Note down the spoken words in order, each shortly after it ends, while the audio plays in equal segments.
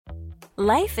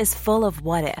Life is full of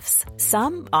what-ifs.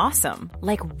 Some awesome,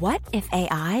 like what if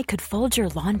AI could fold your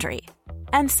laundry?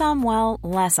 And some, well,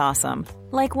 less awesome,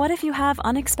 like what if you have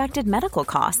unexpected medical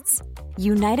costs?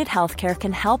 United Healthcare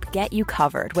can help get you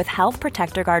covered with Health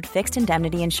Protector Guard fixed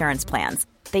indemnity insurance plans.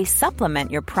 They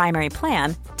supplement your primary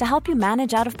plan to help you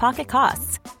manage out-of-pocket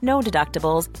costs. No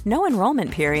deductibles, no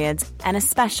enrollment periods, and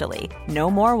especially no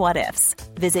more what-ifs.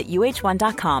 Visit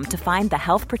uh1.com to find the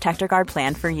Health Protector Guard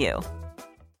plan for you.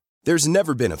 There's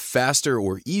never been a faster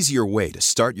or easier way to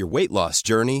start your weight loss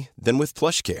journey than with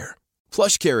PlushCare.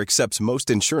 PlushCare accepts most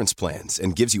insurance plans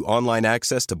and gives you online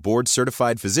access to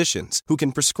board-certified physicians who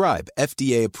can prescribe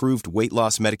FDA-approved weight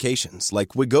loss medications like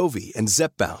Wegovy and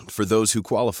Zepbound for those who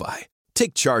qualify.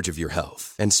 Take charge of your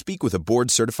health and speak with a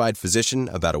board-certified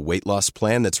physician about a weight loss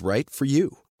plan that's right for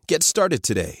you. Get started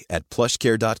today at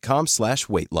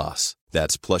plushcare.com/weight loss.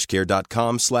 That's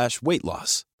plushcare.com/weight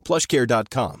loss.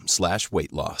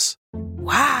 plushcare.com/weight loss.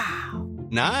 Wow.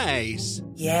 Nice.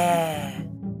 Yeah.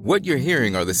 What you're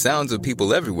hearing are the sounds of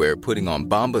people everywhere putting on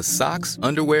Bombas socks,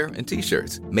 underwear, and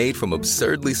T-shirts made from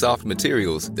absurdly soft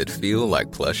materials that feel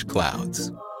like plush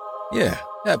clouds. Yeah,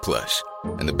 that plush.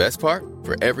 And the best part?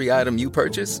 For every item you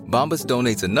purchase, Bombas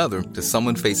donates another to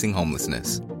someone facing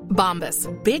homelessness. Bombas.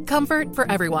 Big comfort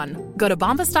for everyone. Go to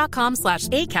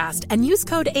bombas.com/ACAST and use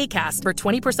code ACAST for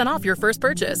 20% off your first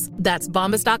purchase. That's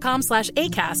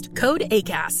bombas.com/ACAST. Code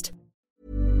ACAST.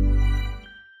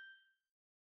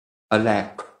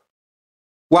 Alack,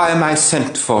 why am I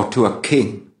sent for to a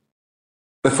king,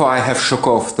 before I have shook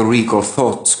off the regal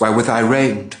thoughts wherewith I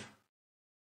reigned?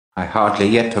 I hardly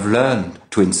yet have learned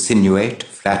to insinuate,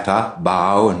 flatter,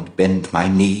 bow, and bend my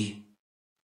knee.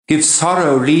 Give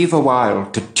sorrow leave a while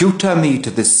to tutor me to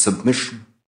this submission.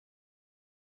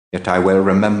 Yet I well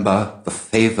remember the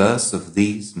favours of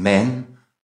these men.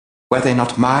 Were they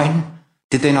not mine?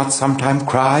 Did they not sometime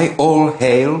cry, "All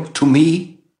hail to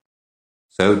me"?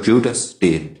 So Judas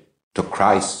did to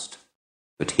Christ,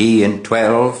 but he in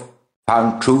 12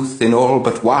 found truth in all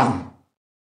but one.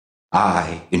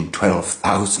 I in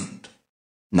 12,000,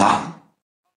 none.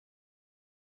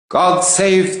 God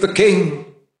save the King!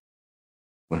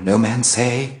 Will no man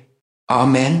say,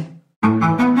 Amen?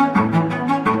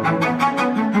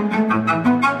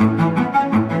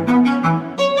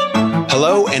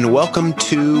 Hello and welcome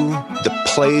to The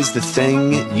Play's the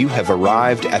Thing. You have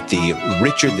arrived at the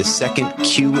Richard II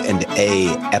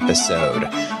Q&A episode.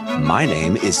 My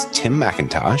name is Tim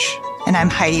McIntosh. And I'm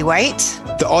Heidi White.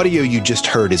 The audio you just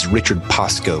heard is Richard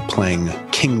Posco playing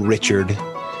King Richard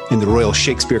in the Royal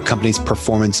Shakespeare Company's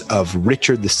performance of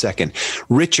Richard II.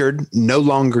 Richard, no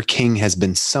longer king, has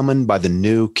been summoned by the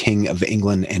new King of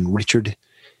England, and Richard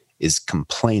is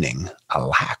complaining,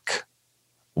 alack.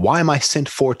 Why am I sent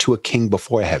for to a king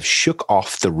before I have shook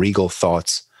off the regal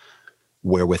thoughts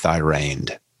wherewith I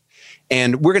reigned?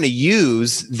 And we're going to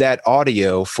use that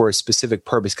audio for a specific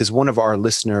purpose because one of our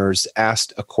listeners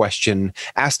asked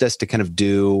us to kind of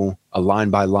do a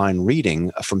line-by-line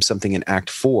reading from something in Act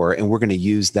 4, and we're going to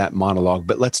use that monologue.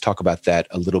 But let's talk about that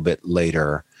a little bit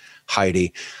later,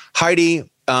 Heidi. Heidi,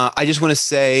 I just want to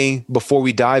say, before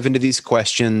we dive into these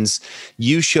questions,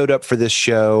 you showed up for this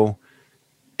show,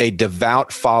 a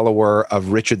devout follower of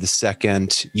Richard II.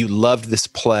 You loved this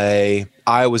play.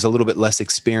 I was a little bit less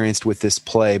experienced with this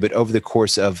play, but over the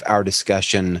course of our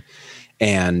discussion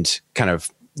and kind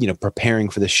of, preparing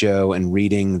for the show and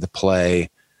reading the play,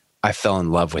 I fell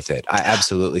in love with it. I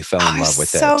absolutely fell in love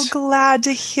with it. I'm so glad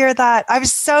to hear that. I'm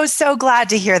so glad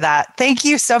to hear that. Thank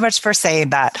you so much for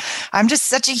saying that. I'm just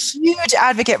such a huge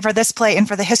advocate for this play and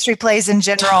for the history plays in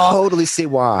general. Totally see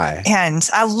why. And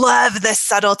I love the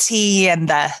subtlety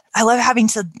and I love having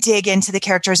to dig into the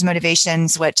characters'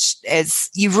 motivations, which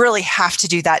is, you really have to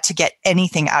do that to get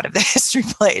anything out of the history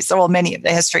plays, or well, many of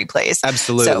the history plays.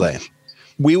 Absolutely. So,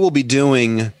 we will be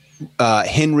doing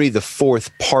Henry IV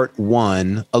Part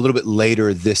 1 a little bit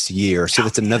later this year. So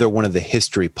that's another one of the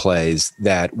history plays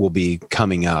that will be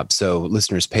coming up. So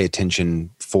listeners, pay attention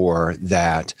for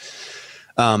that.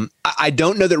 I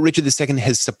don't know that Richard II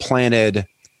has supplanted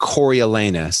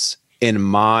Coriolanus in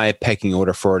my pecking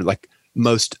order for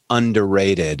most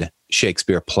underrated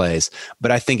Shakespeare plays,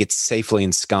 but I think it's safely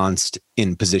ensconced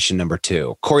in position number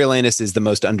 2. Coriolanus is the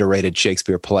most underrated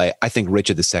Shakespeare play. I think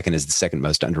Richard II is the second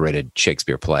most underrated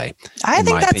Shakespeare play. I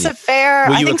think that's a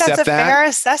fair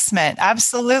assessment.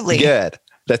 Absolutely. Good.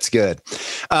 That's good.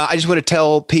 I just want to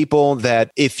tell people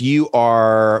that if you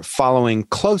are following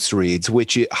Close Reads,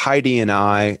 which Heidi and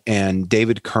I and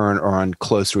David Kern are on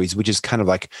Close Reads, which is kind of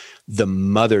like the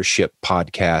mothership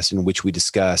podcast in which we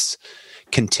discuss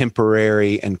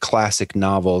contemporary and classic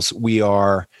novels. We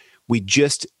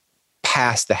just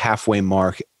past the halfway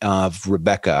mark of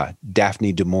Rebecca,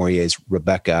 Daphne du Maurier's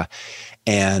Rebecca,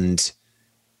 and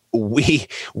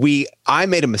I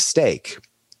made a mistake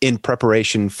in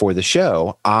preparation for the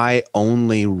show. I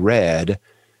only read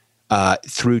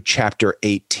through chapter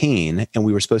 18, and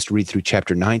we were supposed to read through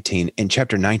chapter 19. And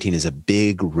chapter 19 is a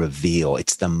big reveal.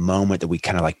 It's the moment that we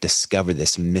kind of like discover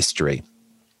this mystery.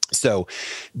 So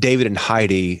David and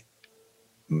Heidi,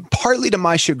 partly to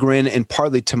my chagrin and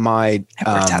partly to my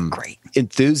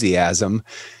enthusiasm,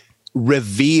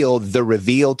 revealed the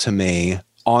reveal to me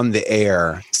on the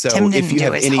air. So if you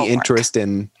have any interest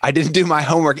in, I didn't do my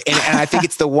homework. And I think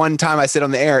it's the one time I said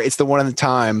on the air, it's the one other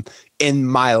time in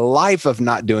my life of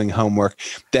not doing homework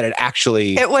that it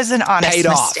was an honest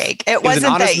mistake. It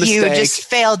wasn't that you just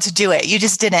failed to do it. You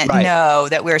just didn't know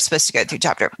that we were supposed to go through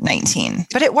chapter 19,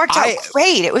 but it worked out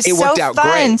great. It was so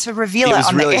fun to reveal it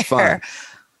on the air. Fun.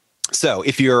 So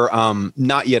if you're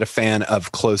not yet a fan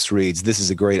of Close Reads, this is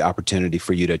a great opportunity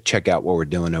for you to check out what we're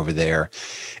doing over there.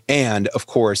 And of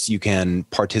course, you can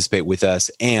participate with us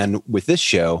and with this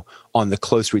show on the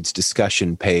Close Reads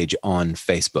discussion page on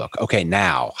Facebook. Okay,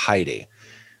 now, Heidi,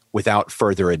 without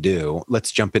further ado, let's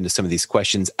jump into some of these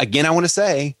questions. Again, I want to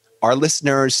say, our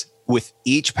listeners, with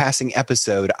each passing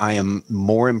episode, I am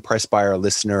more impressed by our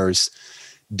listeners'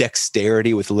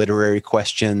 dexterity with literary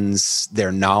questions,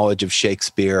 their knowledge of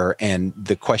Shakespeare, and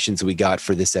the questions we got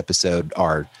for this episode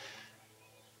are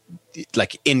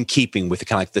like in keeping with the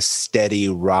kind of like the steady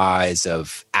rise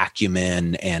of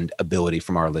acumen and ability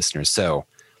from our listeners. So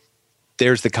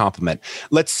there's the compliment.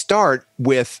 Let's start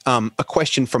with a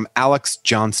question from Alex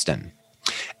Johnston.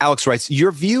 Alex writes,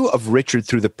 your view of Richard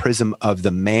through the prism of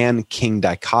the man-king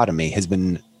dichotomy has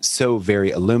been so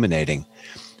very illuminating.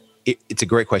 It's a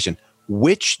great question.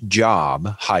 Which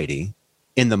job, Heidi,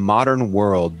 in the modern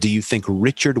world do you think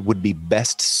Richard would be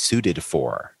best suited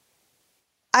for?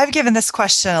 I've given this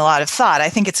question a lot of thought. I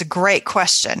think it's a great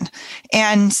question.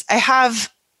 And I have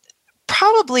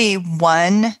probably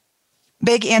one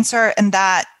big answer, and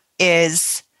that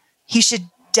is he should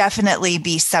definitely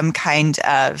be some kind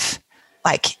of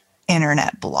like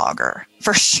internet blogger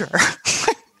for sure.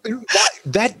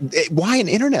 Why an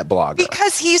internet blogger?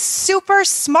 Because he's super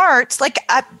smart, like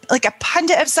a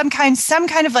pundit of some kind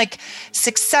of like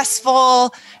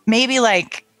successful, maybe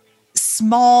like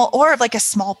small, or like a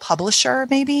small publisher,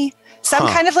 maybe some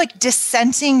kind of like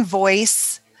dissenting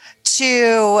voice.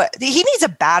 He needs a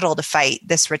battle to fight.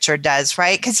 This Richard does,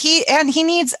 right? Because he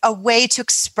needs a way to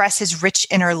express his rich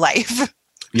inner life.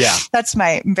 Yeah, that's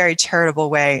my very charitable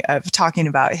way of talking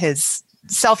about his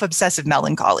self-obsessive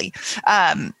melancholy,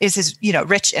 is his,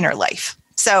 rich inner life.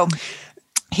 So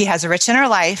he has a rich inner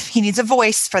life. He needs a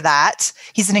voice for that.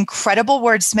 He's an incredible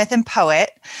wordsmith and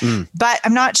poet, but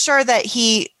I'm not sure that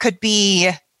he could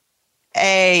be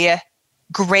a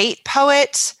great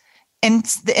poet in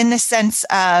the sense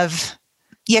of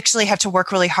you actually have to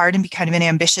work really hard and be kind of an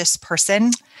ambitious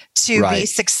person to be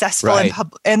successful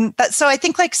in so I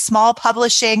think like small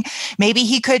publishing, maybe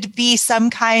he could be some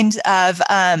kind of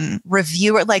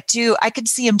reviewer. I could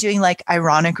see him doing like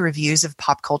ironic reviews of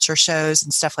pop culture shows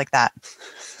and stuff like that.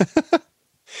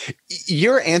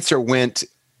 Your answer went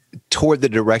toward the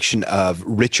direction of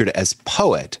Richard as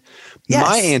poet. Yes.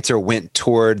 My answer went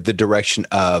toward the direction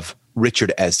of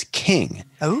Richard as king.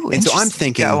 Oh, and so I'm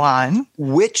thinking, go on.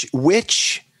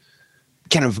 Which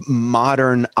kind of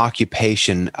modern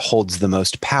occupation holds the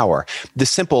most power? The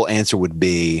simple answer would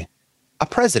be a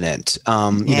president,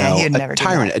 a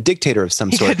tyrant, a dictator of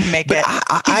some sort. He couldn't make it.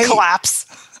 He'd collapse.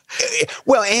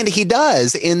 Well, and he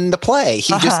does in the play.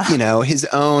 He just, his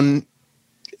own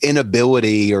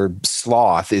inability or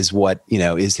sloth is what,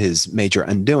 is his major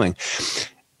undoing.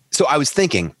 So I was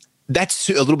thinking, that's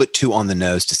a little bit too on the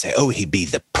nose to say, he'd be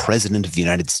the president of the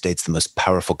United States, the most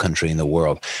powerful country in the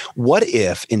world. What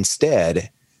if instead,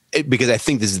 because I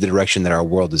think this is the direction that our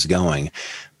world is going,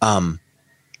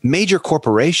 major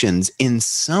corporations in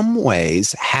some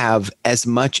ways have as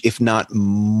much, if not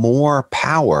more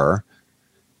power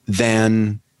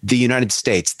than the United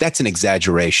States. That's an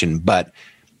exaggeration, but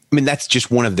I mean, that's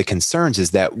just one of the concerns,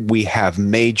 is that we have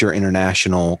major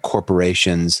international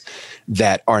corporations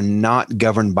that are not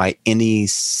governed by any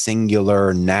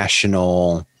singular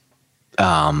national,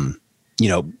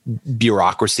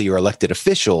 bureaucracy or elected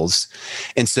officials.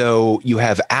 And so you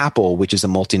have Apple, which is a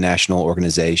multinational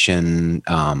organization,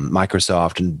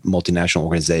 Microsoft, and multinational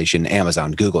organization,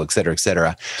 Amazon, Google, et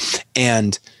cetera,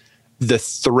 and the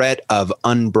threat of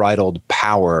unbridled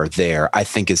power there, I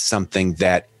think, is something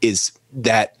that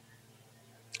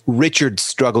Richard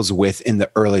struggles with in the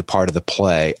early part of the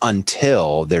play,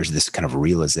 until there's this kind of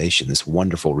realization, this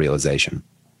wonderful realization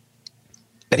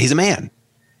that he's a man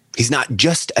He's not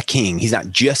just a king. He's not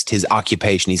just his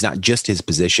occupation. He's not just his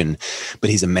position, but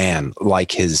he's a man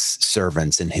like his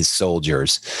servants and his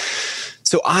soldiers.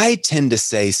 So I tend to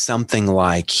say something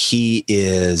like he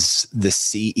is the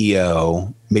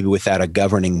CEO, maybe without a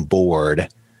governing board,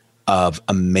 of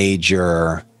a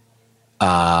major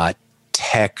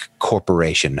tech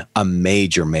corporation, a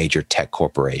major tech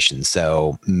corporation.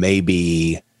 So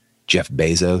maybe Jeff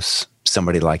Bezos,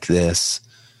 somebody like this.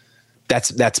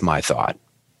 That's my thought.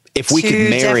 If we could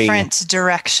marry two different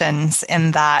directions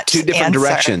in that two different answer.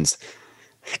 directions,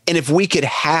 and if we could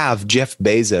have Jeff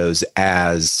Bezos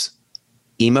as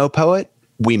emo poet,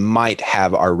 we might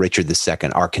have our Richard II,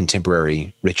 our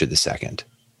contemporary Richard II.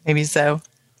 Maybe so.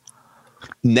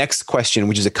 Next question,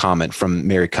 which is a comment from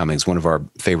Mary Cummings, one of our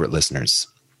favorite listeners.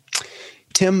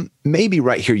 Tim, maybe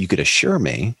right here you could assure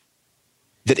me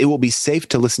that it will be safe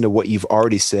to listen to what you've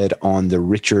already said on the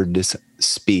Richard's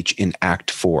speech in Act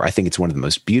 4. I think it's one of the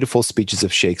most beautiful speeches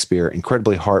of Shakespeare,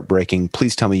 incredibly heartbreaking.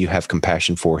 Please tell me you have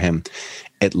compassion for him,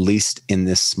 at least in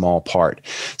this small part.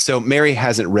 So Mary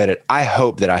hasn't read it. I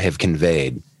hope that I have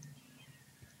conveyed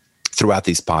throughout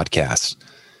these podcasts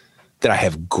that I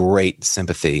have great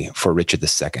sympathy for Richard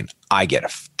II. I get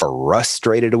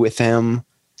frustrated with him.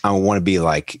 I want to be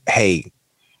like, hey,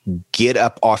 get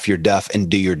up off your duff and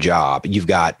do your job. You've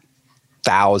got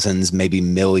thousands, maybe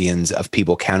millions of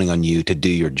people counting on you to do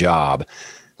your job.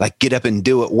 Like, get up and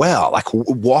do it well. Like,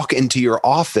 walk into your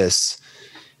office,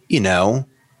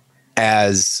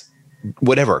 as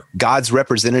whatever, God's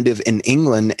representative in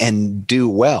England and do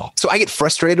well. So I get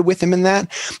frustrated with him in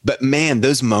that. But man,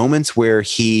 those moments where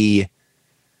he,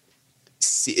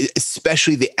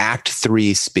 especially the Act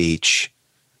 3 speech,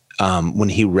 when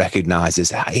he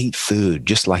recognizes, I ate food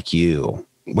just like you.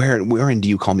 Wherein do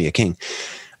you call me a king?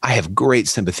 I have great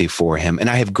sympathy for him.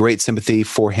 And I have great sympathy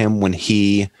for him when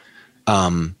he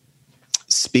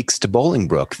speaks to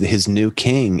Bolingbroke, his new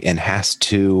king, and has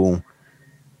to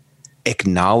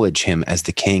acknowledge him as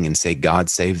the king and say, God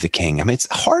save the king. I mean, it's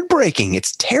heartbreaking.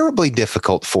 It's terribly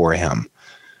difficult for him.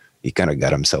 He kind of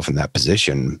got himself in that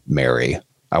position, Mary.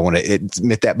 I want to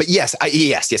admit that. But yes.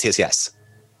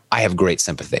 I have great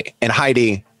sympathy. And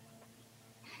Heidi,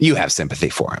 you have sympathy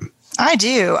for him. I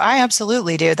do. I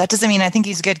absolutely do. That doesn't mean I think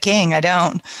he's a good king. I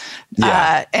don't.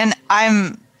 Yeah. And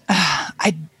I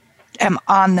am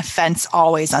on the fence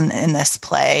always in this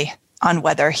play on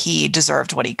whether he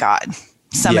deserved what he got.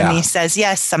 Some of me says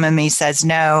yes. Some of me says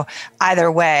no. Either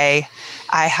way,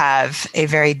 I have a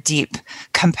very deep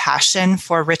compassion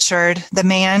for Richard the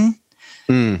man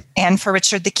and for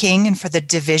Richard the king and for the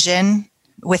division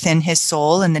within his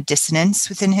soul and the dissonance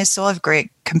within his soul. I have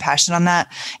great compassion on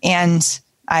that. And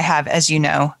I have, as you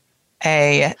know,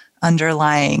 a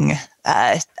underlying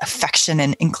affection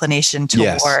and inclination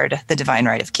toward the divine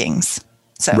right of kings.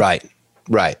 So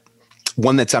Right.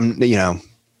 One that's, I'm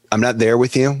not there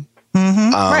with you.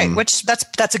 Mm-hmm. Right. Which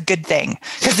that's a good thing,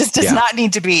 because this does not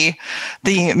need to be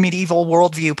the medieval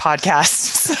worldview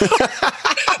podcast.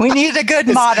 We need a good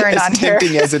modern on here. As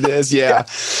tempting as it is. Yeah.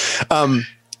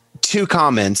 Two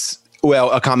comments.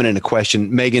 Well, a comment and a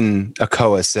question. Megan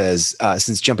Akoa says,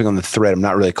 since jumping on the thread, I'm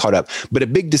not really caught up, but a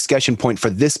big discussion point for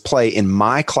this play in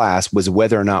my class was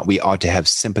whether or not we ought to have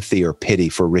sympathy or pity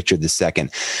for Richard II.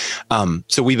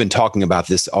 So we've been talking about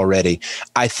this already.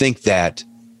 I think that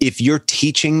if you're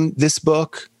teaching this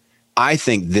book, I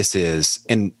think this is,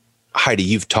 and Heidi,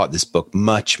 you've taught this book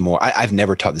much more. I've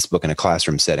never taught this book in a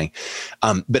classroom setting,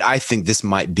 but I think this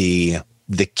might be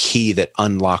the key that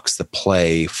unlocks the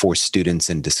play for students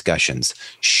in discussions.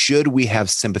 Should we have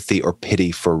sympathy or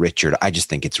pity for Richard? I just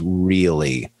think it's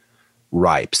really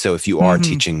ripe. So if you are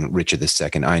teaching Richard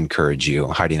II, I encourage you,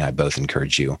 Heidi and I both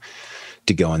encourage you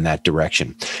to go in that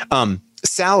direction.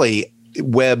 Sally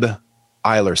Webb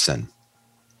Eilerson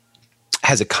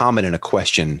has a comment and a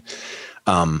question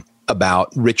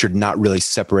about Richard not really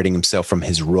separating himself from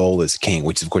his role as king,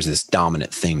 which is, of course, this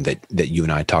dominant theme that you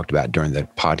and I talked about during the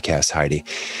podcast, Heidi.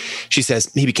 She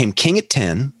says, he became king at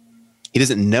 10. He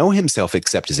doesn't know himself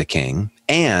except as a king.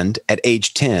 And at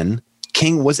age 10,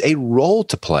 king was a role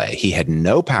to play. He had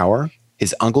no power.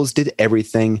 His uncles did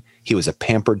everything. He was a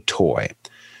pampered toy.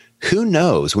 Who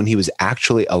knows when he was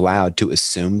actually allowed to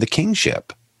assume the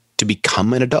kingship, to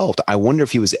become an adult? I wonder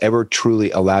if he was ever truly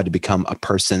allowed to become a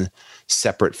person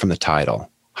separate from the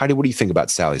title. Heidi, what do you think about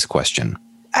Sally's question?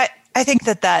 I think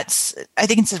I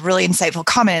think it's a really insightful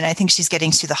comment, and I think she's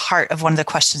getting to the heart of one of the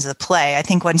questions of the play. I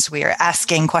think once we are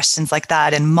asking questions like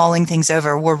that and mulling things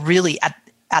over, we're really at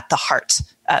the heart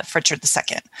of Richard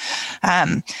II.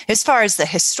 As far as the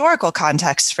historical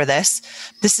context for this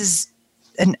is,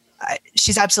 and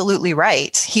she's absolutely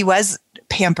right. He was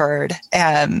pampered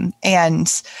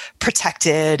and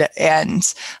protected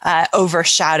and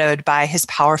overshadowed by his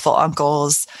powerful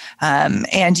uncles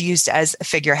and used as a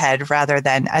figurehead rather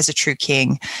than as a true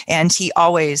king. And he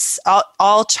always,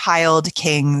 all child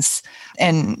kings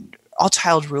and all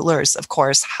child rulers, of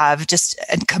course, have just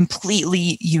a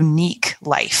completely unique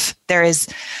life. There is,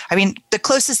 the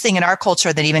closest thing in our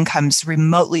culture that even comes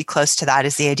remotely close to that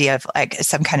is the idea of like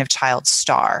some kind of child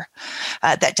star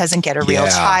that doesn't get a real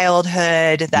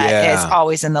childhood, that is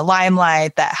always in the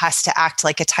limelight, that has to act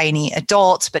like a tiny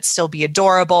adult, but still be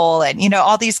adorable. And,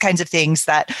 all these kinds of things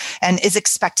and is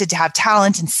expected to have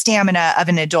talent and stamina of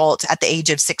an adult at the age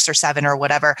of 6 or 7 or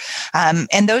whatever.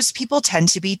 And those people tend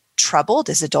to be troubled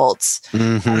as adults.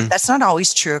 Mm-hmm. That's not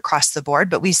always true across the board,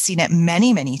 but we've seen it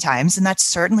many, many times. And that's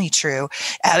certainly true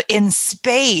in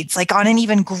spades, like on an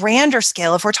even grander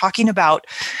scale, if we're talking about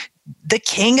the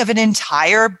king of an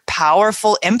entire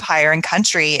powerful empire and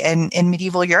country in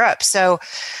medieval Europe. So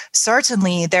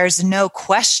certainly there's no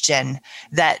question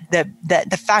that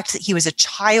the fact that he was a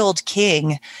child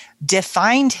king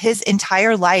defined his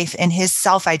entire life and his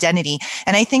self-identity.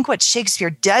 And I think what Shakespeare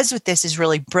does with this is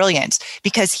really brilliant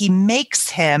because he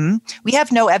makes him, we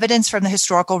have no evidence from the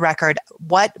historical record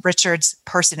what Richard's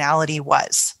personality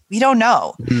was. We don't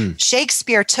know.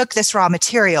 Shakespeare took this raw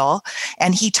material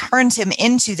and he turned him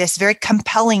into this very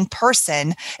compelling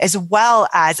person as well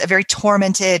as a very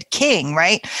tormented king,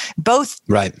 right? Both.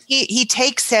 Right. He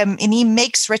takes him and he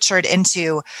makes Richard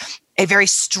into a very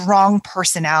strong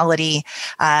personality,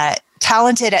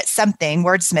 talented at something,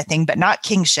 wordsmithing, but not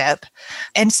kingship.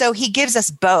 And so he gives us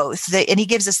both, and he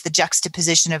gives us the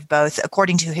juxtaposition of both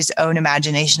according to his own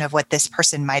imagination of what this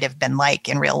person might have been like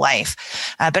in real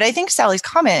life. But I think Sally's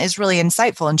comment is really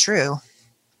insightful and true.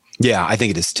 Yeah, I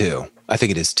think it is too. I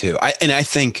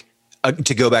think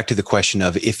to go back to the question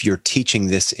of if you're teaching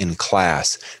this in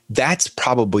class, that's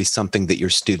probably something that your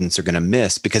students are going to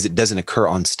miss because it doesn't occur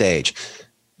on stage.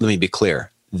 Let me be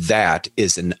clear. That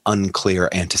is an unclear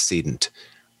antecedent.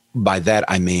 By that,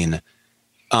 I mean,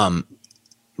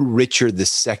 Richard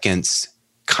II's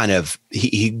kind of,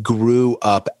 he grew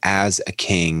up as a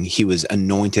king. He was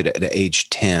anointed at age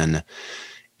 10.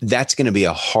 That's going to be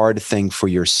a hard thing for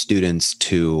your students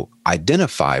to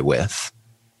identify with.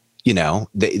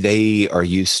 They are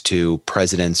used to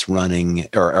presidents running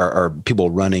or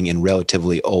people running in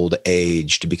relatively old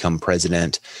age to become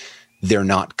president. They're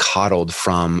not coddled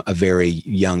from a very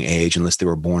young age unless they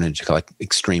were born into like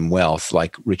extreme wealth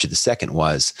like Richard II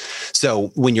was. So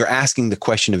when you're asking the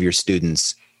question of your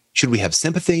students, should we have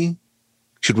sympathy?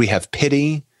 Should we have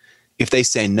pity? If they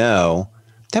say no,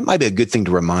 that might be a good thing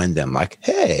to remind them like,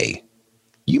 hey,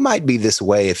 you might be this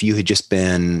way if you had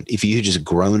just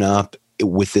grown up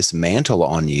with this mantle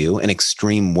on you and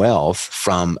extreme wealth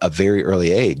from a very early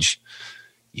age.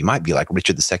 You might be like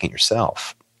Richard II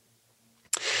yourself.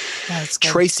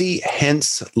 Tracy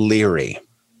Hence Leary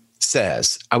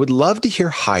says, I would love to hear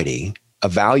Heidi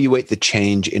evaluate the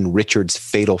change in Richard's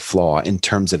fatal flaw in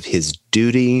terms of his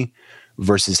duty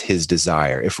versus his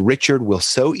desire. If Richard will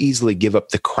so easily give up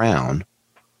the crown,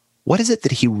 what is it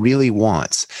that he really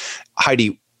wants?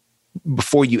 Heidi,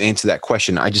 before you answer that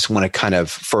question, I just want to kind of,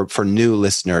 for new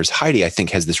listeners, Heidi, I think,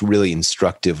 has this really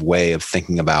instructive way of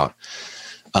thinking about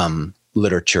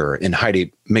literature. And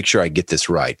Heidi, make sure I get this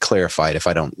right, clarify it if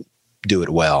I don't do it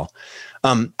well.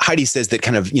 Heidi says that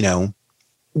kind of,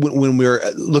 when we're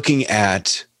looking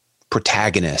at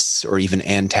protagonists or even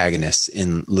antagonists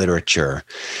in literature,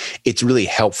 it's really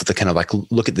helpful to kind of like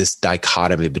look at this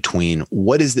dichotomy between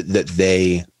what is it that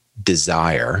they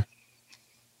desire.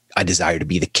 I desire to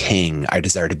be the king. I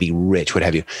desire to be rich, what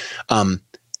have you.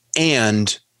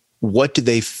 And what do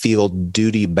they feel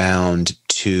duty bound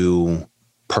to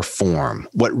perform?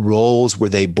 What roles were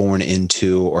they born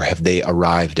into or have they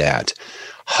arrived at?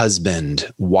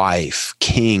 Husband, wife,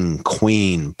 king,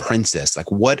 queen, princess.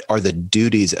 Like, what are the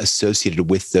duties associated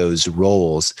with those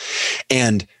roles?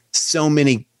 And so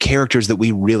many characters that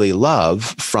we really love,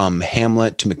 from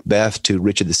Hamlet to Macbeth to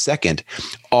Richard II,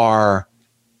 are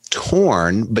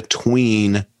torn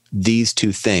between these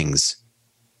two things: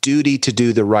 duty to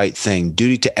do the right thing,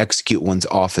 duty to execute one's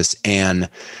office, and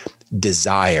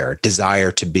desire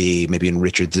to be, maybe in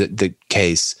Richard's the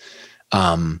case,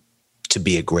 to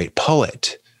be a great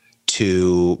poet,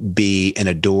 to be an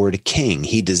adored king.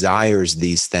 He desires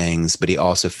these things, but he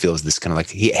also feels this kind of like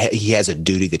he has a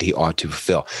duty that he ought to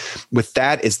fulfill. With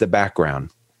that as the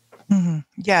background. Mm-hmm.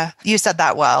 Yeah, you said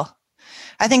that well.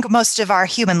 I think most of our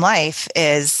human life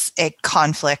is a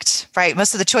conflict, right?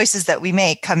 Most of the choices that we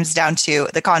make comes down to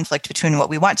the conflict between what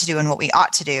we want to do and what we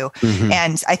ought to do. Mm-hmm.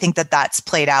 And I think that that's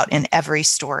played out in every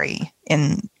story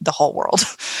in the whole world.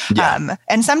 Yeah.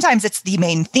 And sometimes it's the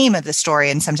main theme of the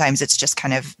story, and sometimes it's just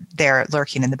kind of there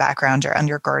lurking in the background or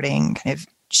undergirding, kind of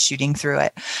shooting through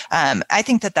it. I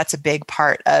think that that's a big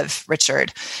part of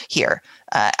Richard here.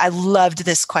 I loved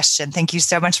this question. Thank you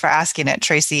so much for asking it,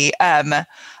 Tracy.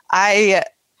 I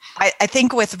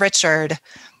think with Richard,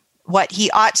 what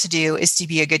he ought to do is to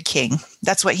be a good king.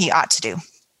 That's what he ought to do,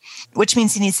 which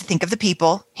means he needs to think of the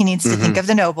people. He needs to think of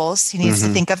the nobles. He needs to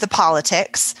think of the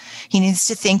politics. He needs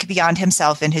to think beyond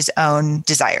himself and his own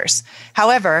desires.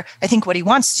 However, I think what he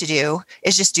wants to do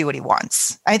is just do what he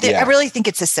wants. I really think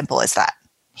it's as simple as that.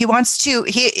 He wants to,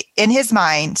 in his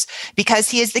mind, because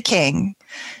he is the king,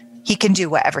 he can do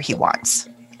whatever he wants.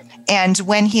 And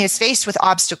when he is faced with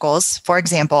obstacles, for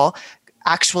example,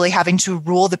 actually having to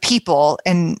rule the people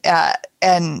and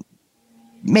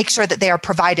make sure that they are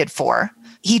provided for,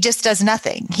 he just does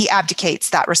nothing. He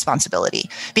abdicates that responsibility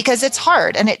because it's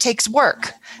hard and it takes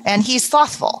work, and he's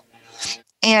slothful.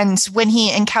 And when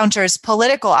he encounters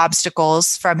political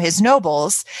obstacles from his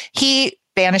nobles, he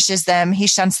banishes them, he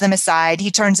shunts them aside,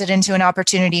 he turns it into an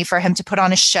opportunity for him to put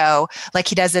on a show like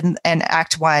he does in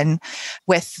Act 1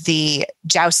 with the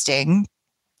jousting,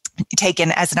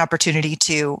 taken as an opportunity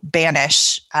to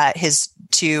banish his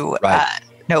two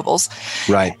nobles.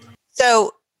 Right.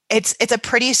 So it's a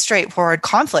pretty straightforward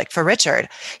conflict for Richard.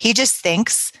 He just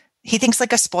thinks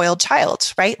like a spoiled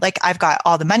child, right? Like, I've got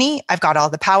all the money, I've got all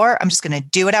the power, I'm just going to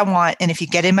do what I want. And if you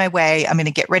get in my way, I'm going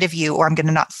to get rid of you, or I'm going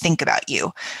to not think about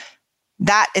you.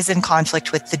 That is in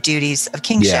conflict with the duties of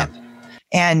kingship. Yeah.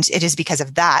 And it is because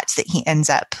of that he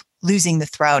ends up losing the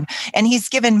throne. And he's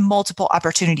given multiple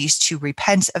opportunities to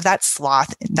repent of that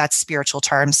sloth, that's spiritual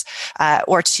terms,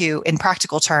 or to, in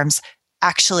practical terms,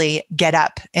 actually get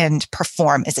up and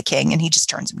perform as a king. And he just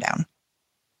turns him down.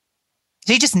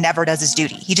 So he just never does his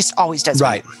duty. He just always does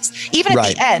what he wants. Even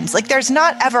at the end, like, there's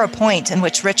not ever a point in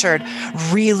which Richard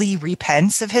really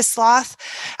repents of his sloth.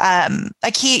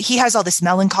 Like he has all this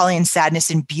melancholy and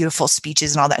sadness and beautiful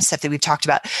speeches and all that stuff that we've talked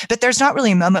about. But there's not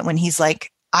really a moment when he's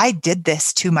like, I did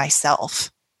this to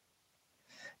myself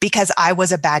because I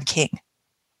was a bad king.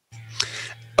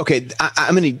 Okay,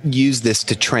 I'm going to use this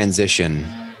to transition.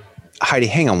 Heidi,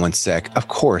 hang on one sec. Of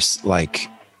course, like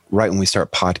right when we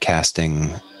start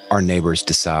podcasting, our neighbors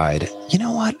decide, you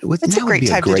know what? It's now would be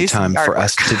a great time for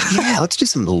us to, let's do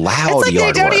some loud yard work. It's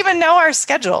like they don't even know our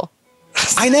schedule.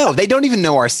 I know. They don't even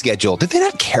know our schedule. Did they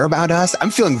not care about us? I'm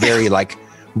feeling very like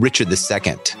Richard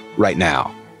II right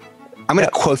now. I'm going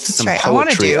to quote some poetry I want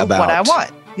to do about what I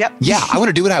want. Yep. Yeah, I want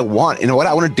to do what I want. And what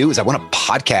I want to do is I want to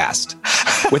podcast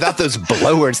without those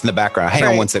blowers in the background. Hang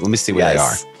on one second. Let me see where they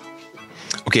are.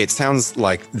 Okay, it sounds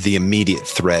like the immediate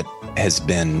threat has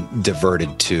been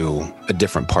diverted to a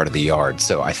different part of the yard,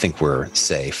 so I think we're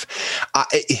safe.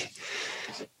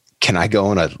 Can I go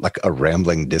on a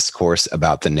rambling discourse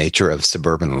about the nature of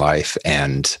suburban life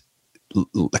and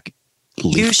like leaf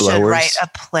blowers? You should write a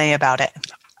play about it.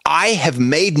 I have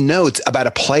made notes about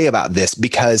a play about this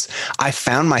because I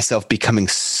found myself becoming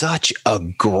such a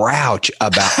grouch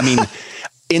about,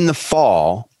 in the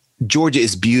fall, Georgia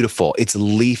is beautiful. It's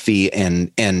leafy.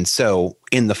 And so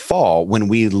in the fall, when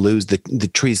we lose the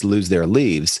trees lose their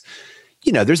leaves,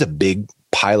 there's a big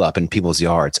pile up in people's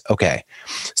yards. Okay.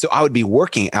 So I would be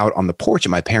working out on the porch at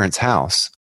my parents'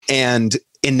 house, and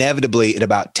inevitably at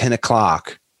about 10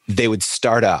 o'clock, they would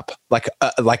start up like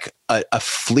a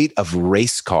fleet of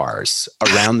race cars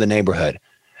around the neighborhood.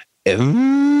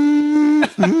 And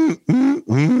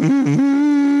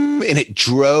it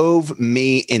drove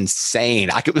me insane.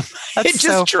 It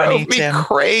just drove me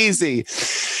crazy.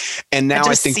 And now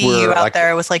I think we're you out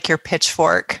there with like your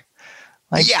pitchfork.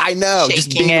 I know.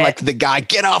 Just being like the guy,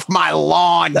 get off my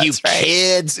lawn, you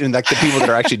kids. And like the people that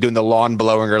are actually doing the lawn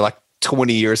blowing are like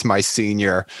 20 years my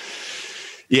senior.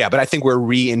 Yeah, but I think we're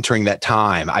re-entering that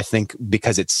time. I think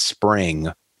because it's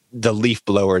spring, the leaf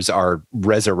blowers are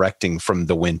resurrecting from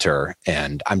the winter,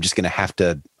 and I'm just going to have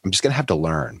to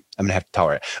learn. I'm going to have to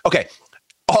tolerate. Okay.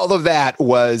 All of that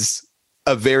was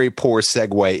a very poor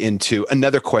segue into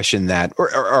another question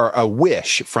or a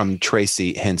wish from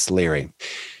Tracy Hens Leary.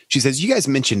 She says, you guys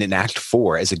mentioned in Act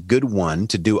 4 as a good one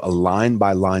to do a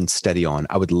line-by-line study on.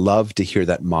 I would love to hear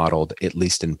that modeled, at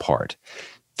least in part.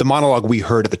 The monologue we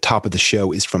heard at the top of the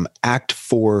show is from Act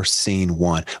 4, Scene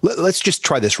 1. Let's just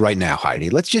try this right now, Heidi.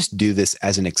 Let's just do this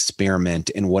as an experiment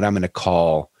in what I'm going to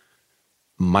call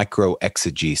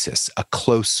microexegesis, a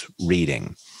close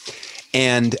reading.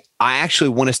 And I actually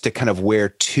want us to kind of wear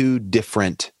two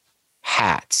different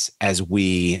hats as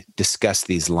we discuss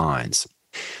these lines.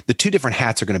 The two different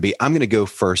hats are going to be, I'm going to go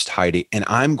first, Heidi, and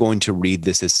I'm going to read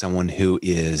this as someone who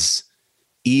is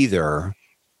either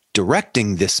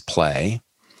directing this play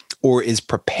or is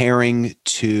preparing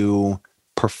to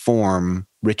perform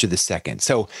Richard II.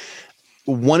 So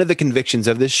one of the convictions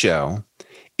of this show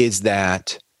is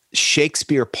that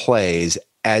Shakespeare plays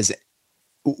as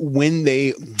when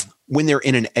they're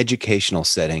in an educational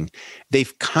setting,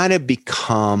 they've kind of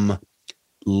become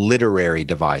literary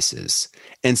devices.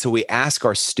 And so we ask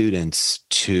our students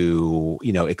to,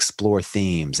 explore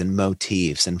themes and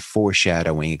motifs and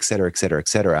foreshadowing, et cetera, et cetera, et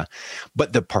cetera.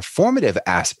 But the performative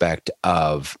aspect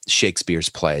of Shakespeare's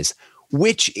plays,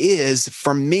 which is,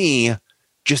 for me,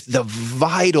 just the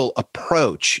vital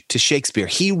approach to Shakespeare.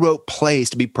 He wrote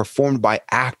plays to be performed by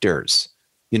actors,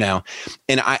 and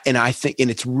I think,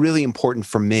 and it's really important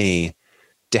for me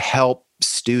to help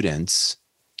students,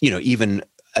 even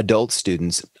adult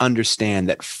students, understand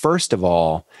that, first of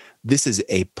all, this is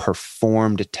a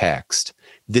performed text.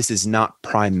 This is not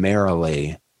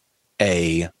primarily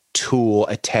a tool,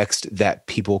 a text that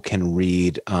people can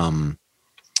read,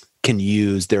 can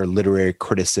use their literary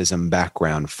criticism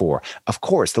background for. Of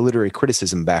course, the literary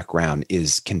criticism background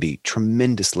can be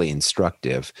tremendously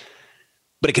instructive,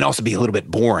 but it can also be a little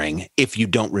bit boring if you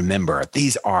don't remember.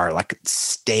 These are like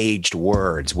staged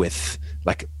words with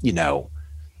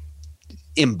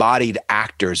embodied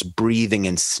actors breathing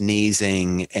and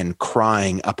sneezing and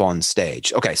crying up on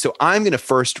stage. Okay, so I'm going to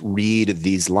first read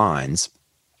these lines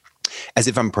as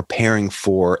if I'm preparing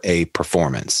for a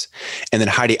performance. And then,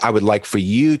 Heidi, I would like for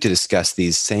you to discuss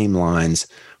these same lines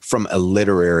from a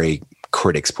literary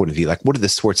critic's point of view. Like, what are the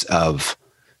sorts of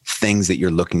things that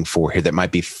you're looking for here that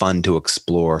might be fun to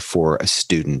explore for a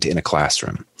student in a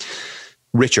classroom?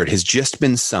 Richard has just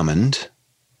been summoned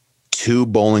to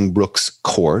Bolingbroke's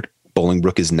court.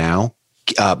 Bolingbroke is now,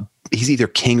 he's either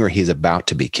king or he's about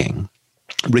to be king.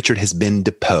 Richard has been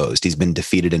deposed. He's been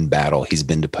defeated in battle. He's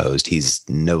been deposed. He's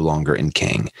no longer in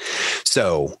king.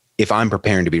 So if I'm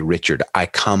preparing to be Richard, I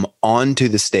come onto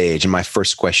the stage and my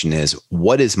first question is,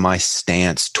 what is my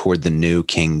stance toward the new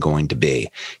king going to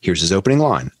be? Here's his opening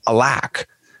line. Alack,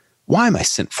 why am I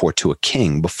sent for to a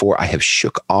king before I have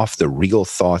shook off the regal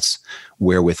thoughts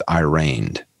wherewith I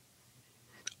reigned?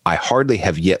 I hardly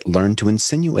have yet learned to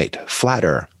insinuate,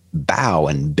 flatter, bow,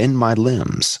 and bend my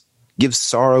limbs. Give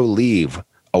sorrow leave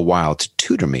a while to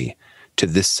tutor me to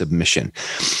this submission.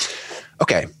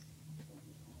 Okay.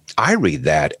 I read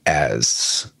that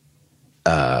as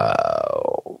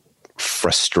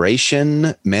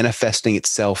frustration manifesting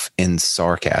itself in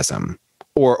sarcasm,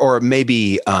 or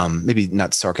maybe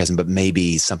not sarcasm, but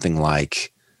maybe something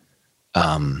like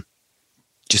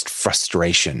just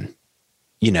frustration.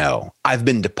 I've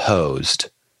been deposed.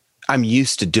 I'm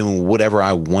used to doing whatever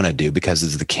I want to do because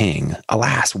it's the king.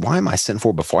 Alas, why am I sent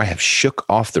for before I have shook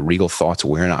off the regal thoughts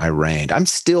wherein I reigned? I'm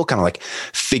still kind of like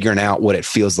figuring out what it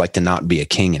feels like to not be a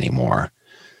king anymore.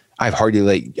 I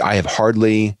hardly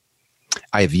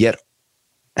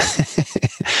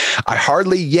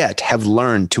yet have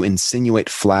learned to insinuate,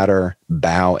 flatter,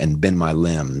 bow, and bend my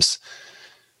limbs.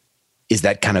 Is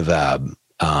that kind of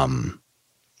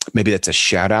maybe that's a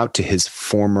shout out to his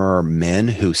former men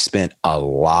who spent a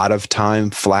lot of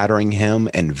time flattering him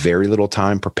and very little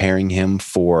time preparing him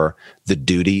for the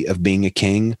duty of being a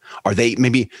king?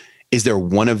 Is there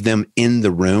one of them in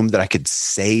the room that I could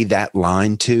say that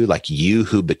line to? Like, you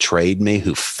who betrayed me,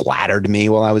 who flattered me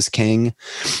while I was king?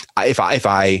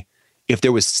 If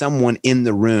there was someone in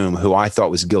the room who I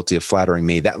thought was guilty of flattering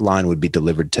me, that line would be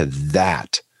delivered to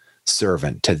that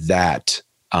servant, to that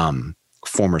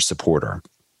former supporter.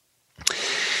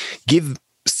 Give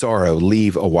sorrow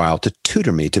leave a while to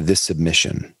tutor me to this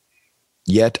submission.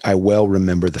 Yet I well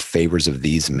remember the favors of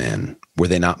these men. Were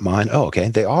they not mine? Oh, okay,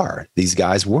 they are. These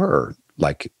guys were.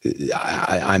 Like,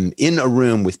 I'm in a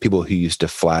room with people who used to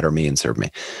flatter me and serve me.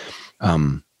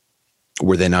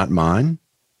 Were they not mine?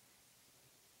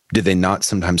 Did they not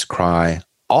sometimes cry,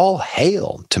 all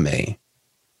hail to me?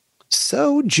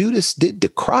 So Judas did to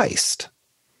Christ.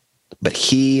 But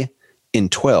he in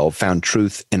 12 found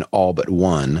truth in all but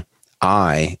one.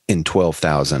 I in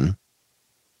 12,000,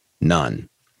 none.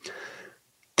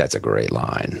 That's a great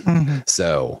line. Mm-hmm.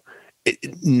 So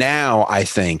now I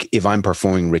think if I'm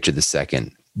performing Richard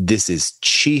II, this is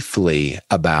chiefly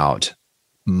about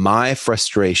my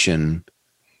frustration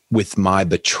with my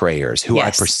betrayers, who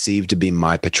I perceive to be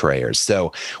my betrayers.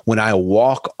 So when I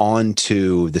walk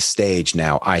onto the stage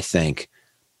now, I think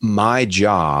my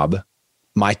job,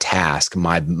 my task,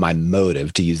 my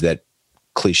motive, to use that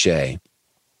cliche,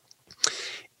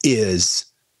 is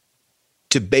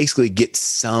to basically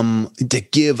to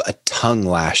give a tongue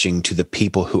lashing to the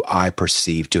people who I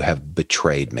perceive to have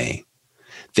betrayed me.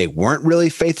 They weren't really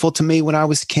faithful to me when I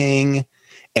was king.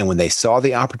 And when they saw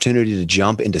the opportunity to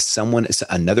jump into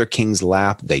another king's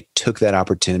lap, they took that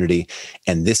opportunity.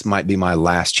 And this might be my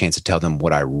last chance to tell them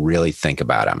what I really think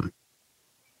about him.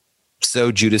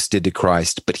 So Judas did to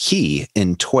Christ, but he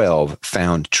in 12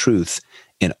 found truth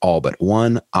in all but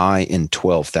one, I in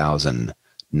 12,000,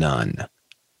 none.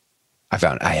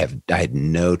 I had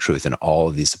no truth in all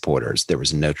of these supporters. There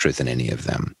was no truth in any of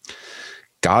them.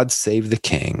 God save the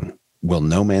king. Will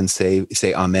no man say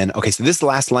amen? Okay, so this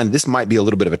last line, this might be a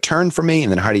little bit of a turn for me.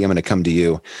 And then Heidi, I'm going to come to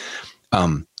you.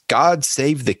 God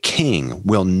save the king.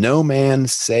 Will no man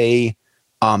say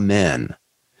amen?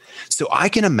 So I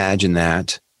can imagine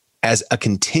that as a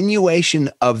continuation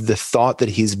of the thought that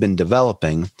he's been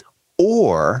developing,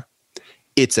 or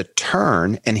it's a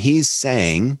turn and he's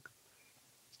saying,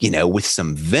 with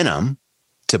some venom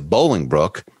to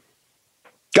Bolingbroke,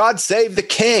 God save the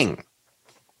king.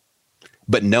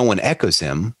 But no one echoes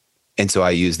him. And so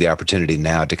I use the opportunity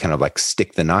now to kind of like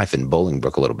stick the knife in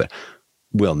Bolingbroke a little bit.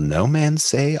 Will no man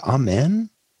say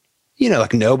amen?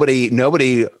 Like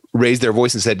nobody raised their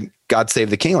voice and said, God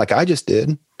save the king, like I just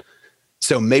did.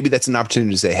 So maybe that's an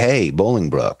opportunity to say, hey,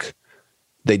 Bolingbroke,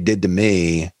 they did to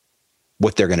me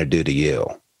what they're going to do to you.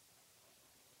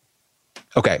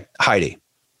 Okay, Heidi.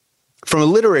 From a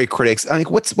literary critic, I think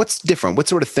what's different? What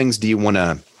sort of things do you want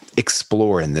to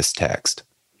explore in this text?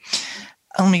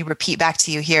 Let me repeat back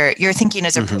to you here. You're thinking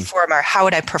as a performer, how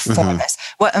would I perform this?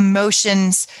 What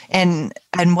emotions and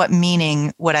what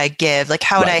meaning would I give? Like,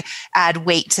 how would I add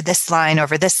weight to this line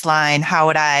over this line? How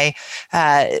would I,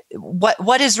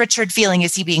 what is Richard feeling?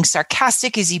 Is he being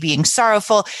sarcastic? Is he being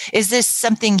sorrowful? Is this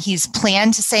something he's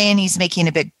planned to say and he's making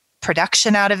a big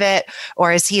production out of it?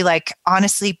 Or is he like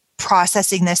honestly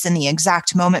processing this in the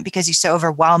exact moment because he's so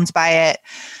overwhelmed by it?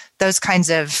 Those kinds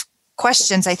of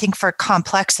questions, I think, for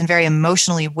complex and very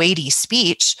emotionally weighty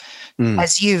speech,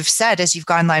 as you've said, as you've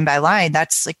gone line by line,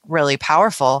 that's like really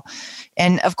powerful.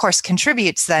 And of course,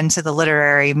 contributes then to the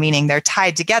literary meaning. They're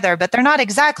tied together, but they're not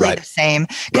exactly the same.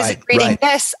 Because reading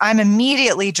this, I'm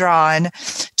immediately drawn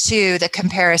to the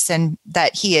comparison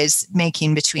that he is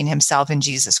making between himself and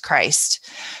Jesus Christ.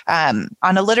 On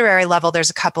a literary level, there's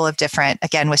a couple of different,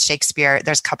 again, with Shakespeare,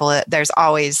 there's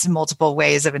always multiple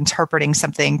ways of interpreting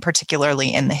something,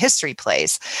 particularly in the history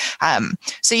plays.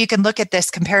 So you can look at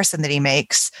this comparison that he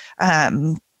makes.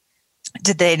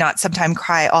 Did they not sometime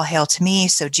cry, all hail to me?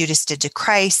 So Judas did to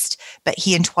Christ, but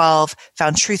he in 12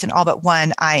 found truth in all but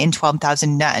one, I in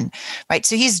 12,000 none, right?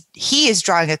 So he is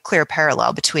drawing a clear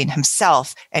parallel between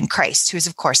himself and Christ, who is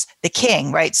of course the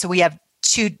king, right? So we have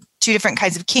two different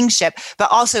kinds of kingship, but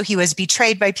also he was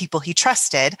betrayed by people he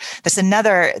trusted. That's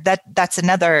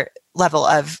another level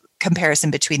of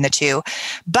comparison between the two.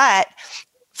 But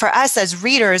for us as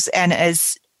readers and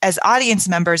as audience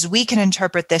members, we can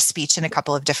interpret this speech in a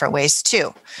couple of different ways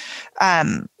too.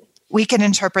 We can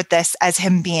interpret this as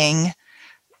him being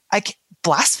like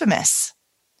blasphemous.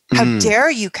 How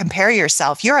dare you compare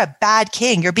yourself? You're a bad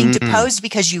king. You're being deposed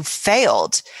because you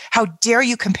failed. How dare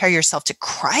you compare yourself to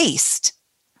Christ?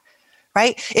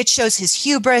 Right? It shows his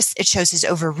hubris. It shows his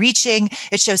overreaching.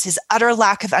 It shows his utter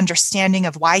lack of understanding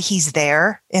of why he's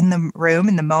there in the room,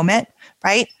 in the moment,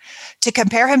 right? To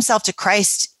compare himself to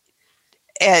Christ,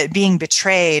 being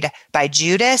betrayed by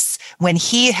Judas when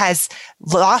he has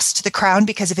lost the crown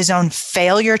because of his own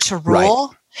failure to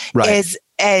rule is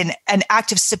an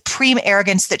act of supreme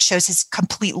arrogance that shows his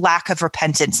complete lack of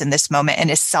repentance in this moment and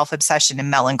his self-obsession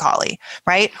and melancholy,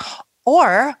 right?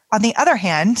 Or, on the other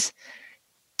hand,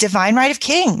 divine right of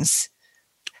kings.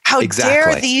 How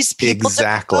dare these people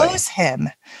depose him?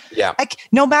 Yeah. Like,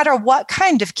 no matter what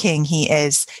kind of king he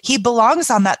is, he belongs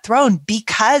on that throne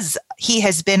because he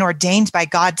has been ordained by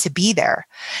God to be there.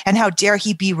 And how dare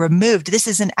he be removed? This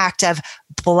is an act of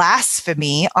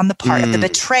blasphemy on the part of the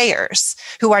betrayers,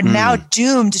 who are now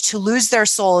doomed to lose their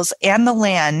souls and the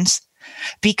land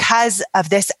because of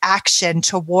this action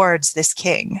towards this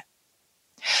king.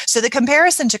 So the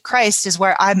comparison to Christ is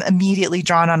where I'm immediately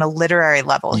drawn on a literary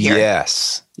level here.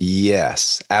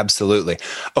 Yes, absolutely.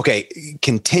 Okay,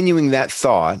 continuing that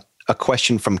thought, a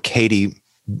question from Katie.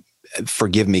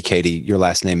 Forgive me, Katie, your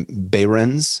last name,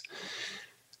 Behrens.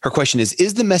 Her question is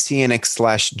the Messianic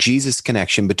 / Jesus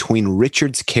connection between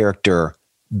Richard's character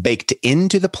baked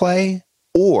into the play,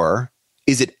 or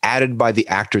is it added by the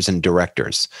actors and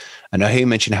directors? I know how you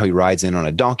mentioned how he rides in on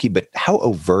a donkey, but how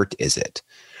overt is it?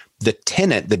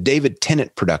 The David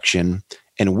Tennant production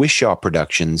and Wishaw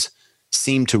productions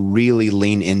seem to really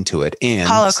lean into it. And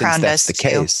Hollow since Crown that's the does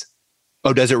too. case,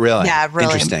 Oh, does it really? Yeah,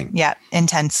 really. Interesting. Yeah,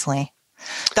 intensely.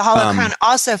 The Hollow Crown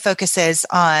also focuses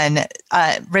on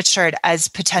Richard as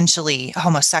potentially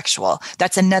homosexual.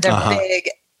 That's another big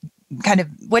kind of,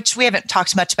 which we haven't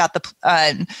talked much about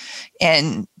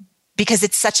because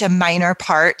it's such a minor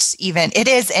part. Even it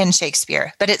is in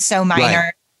Shakespeare, but it's so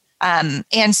minor,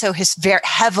 and so very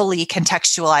heavily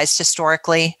contextualized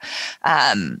historically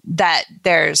that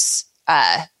there's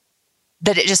that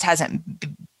it just hasn't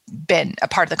been a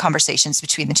part of the conversations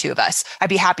between the two of us. I'd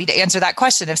be happy to answer that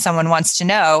question if someone wants to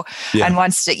know and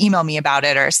wants to email me about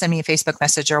it or send me a Facebook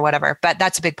message or whatever. But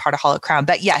that's a big part of Hollow Crown.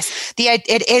 But yes,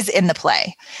 it is in the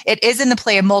play. It is in the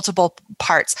play in multiple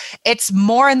parts. It's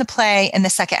more in the play in the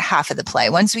second half of the play.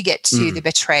 Once we get to the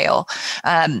betrayal,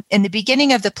 in the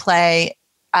beginning of the play,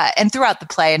 and throughout the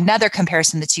play, another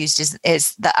comparison that's used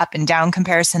is the up and down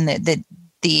comparison,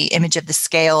 the image of the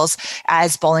scales.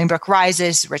 As Bolingbroke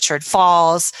rises, Richard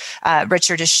falls.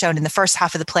 Richard is shown in the first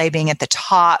half of the play being at the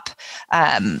top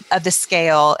of the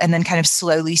scale and then kind of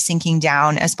slowly sinking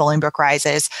down as Bolingbroke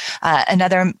rises.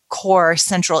 Another core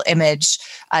central image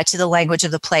to the language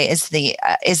of the play is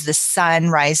the sun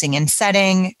rising and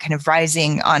setting, kind of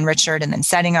rising on Richard and then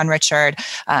setting on Richard.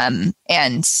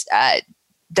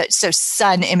 So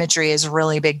sun imagery is a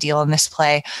really big deal in this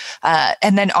play.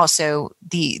 And then also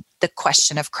the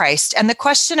question of Christ. And the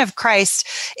question of Christ,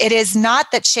 it is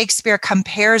not that Shakespeare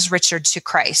compares Richard to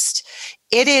Christ.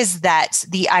 It is that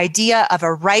the idea of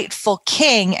a rightful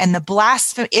king and the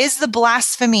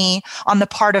blasphemy on the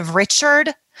part of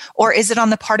Richard, or is it on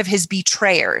the part of his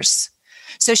betrayers?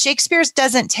 So Shakespeare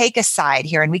doesn't take a side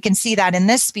here, and we can see that in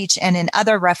this speech and in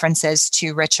other references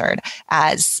to Richard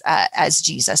as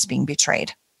Jesus being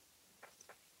betrayed.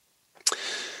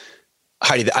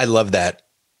 Heidi, I love that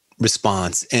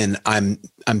response, and I'm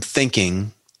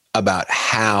thinking about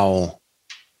how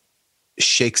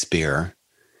Shakespeare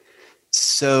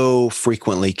so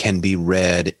frequently can be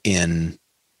read in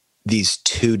these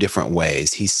two different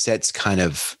ways. He sets kind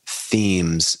of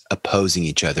themes opposing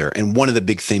each other, and one of the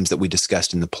big themes that we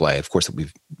discussed in the play, of course, that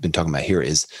we've been talking about here,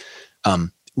 is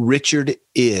Richard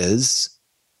is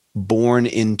born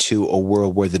into a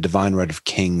world where the divine right of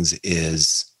kings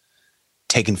is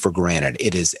taken for granted.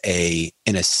 It is an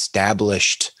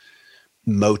established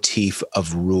motif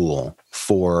of rule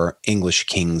for English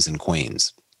kings and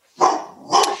queens.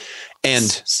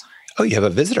 And you have a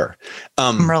visitor.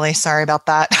 I'm really sorry about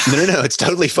that. No, it's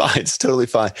totally fine. It's totally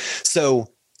fine. So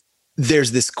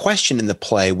there's this question in the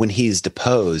play when he's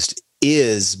deposed: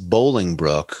 is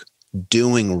Bolingbroke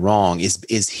doing wrong?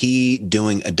 Is he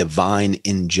doing a divine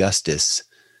injustice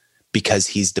because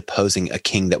he's deposing a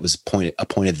king that was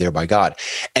appointed there by God?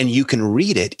 And you can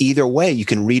read it either way. You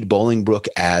can read Bolingbroke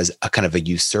as a kind of a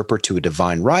usurper to a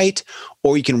divine right,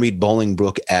 or you can read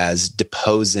Bolingbroke as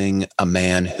deposing a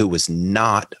man who was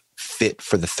not fit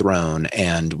for the throne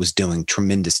and was doing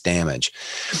tremendous damage.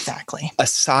 Exactly. A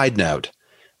side note,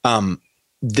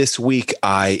 this week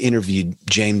I interviewed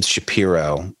James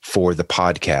Shapiro for the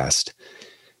podcast.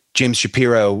 James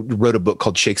Shapiro wrote a book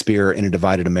called Shakespeare in a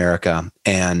Divided America,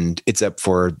 and it's up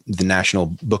for the National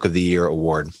Book of the Year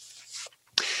award.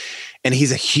 And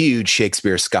he's a huge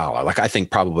Shakespeare scholar. Like, I think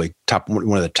probably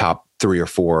one of the top 3 or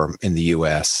 4 in the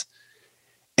US.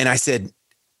 And I said,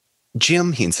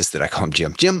 Jim, he insisted I call him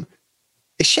Jim. Jim,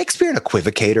 is Shakespeare an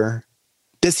equivocator?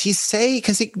 Does he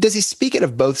speak it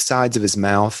of both sides of his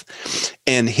mouth?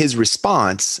 And his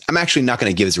response, I'm actually not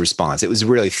going to give his response. It was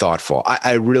really thoughtful.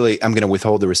 I'm going to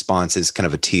withhold the response as kind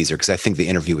of a teaser because I think the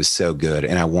interview was so good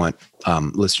and I want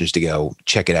listeners to go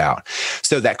check it out.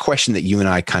 So that question that you and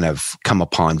I kind of come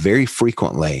upon very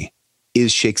frequently,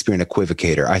 is Shakespeare an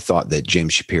equivocator? I thought that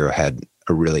James Shapiro had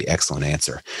a really excellent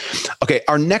answer. Okay,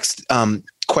 our next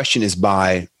question is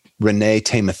by Renee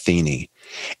Tamathini.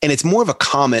 And it's more of a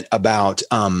comment about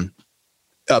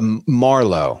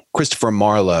Marlowe, Christopher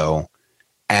Marlowe,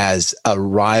 as a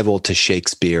rival to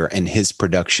Shakespeare and his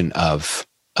production of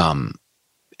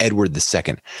Edward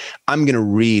II. I'm going to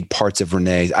read parts of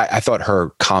Renee's. I thought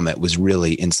her comment was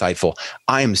really insightful.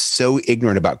 I am so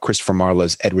ignorant about Christopher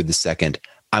Marlowe's Edward II.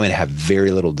 I'm going to have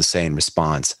very little to say in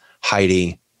response.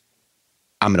 Heidi,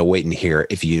 I'm going to wait and hear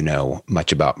if you know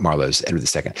much about Marlowe's Edward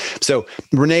II. So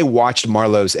Renee watched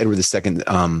Marlowe's Edward II,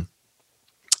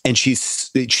 and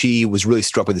she was really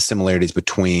struck with the similarities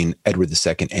between Edward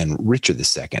II and Richard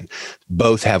II.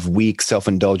 Both have weak,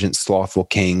 self-indulgent, slothful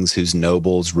kings whose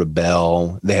nobles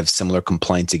rebel. They have similar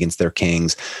complaints against their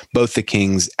kings. Both the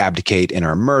kings abdicate and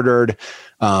are murdered,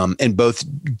 and both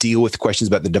deal with questions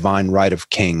about the divine right of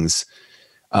kings.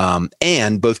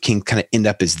 And both kings kind of end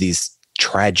up as these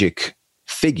tragic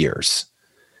figures.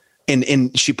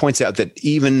 And she points out that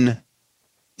even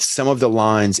some of the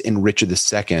lines in Richard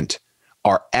II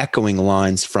are echoing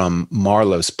lines from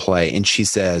Marlowe's play. And she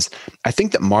says, I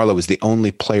think that Marlowe was the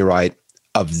only playwright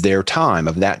of their time,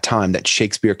 of that time, that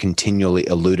Shakespeare continually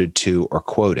alluded to or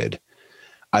quoted.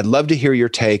 I'd love to hear your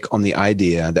take on the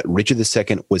idea that Richard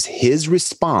II was his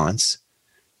response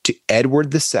to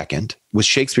Edward II, was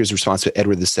Shakespeare's response to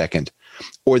Edward II,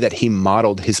 or that he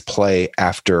modeled his play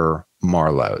after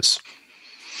Marlowe's.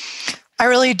 I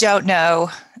really don't know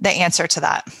the answer to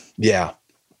that. Yeah.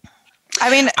 I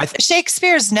mean,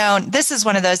 Shakespeare's known, this is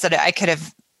one of those that I could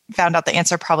have found out the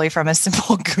answer probably from a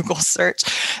simple Google search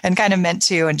and kind of meant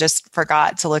to and just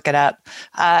forgot to look it up.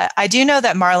 I do know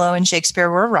that Marlowe and Shakespeare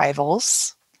were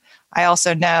rivals. I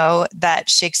also know that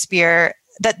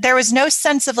that there was no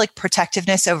sense of like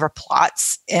protectiveness over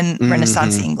plots in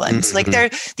Renaissance England. Like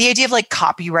the idea of like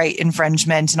copyright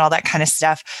infringement and all that kind of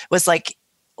stuff was like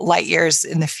light years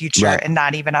in the future and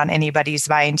not even on anybody's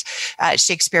mind.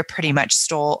 Shakespeare pretty much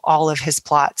stole all of his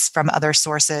plots from other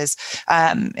sources.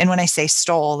 And when I say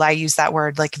stole, I use that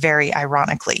word like very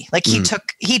ironically. Like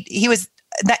he was,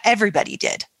 that everybody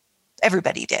did.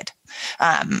 Everybody did.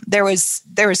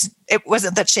 It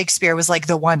wasn't that Shakespeare was like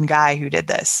the one guy who did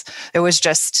this. It was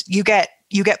just, you get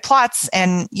plots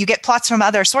and you get plots from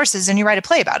other sources and you write a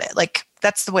play about it. Like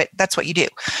that's what you do.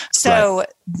 So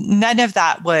none of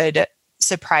that would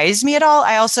surprise me at all.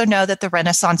 I also know that the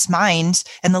Renaissance mind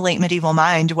and the late medieval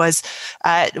mind was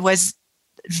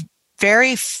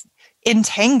very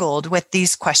entangled with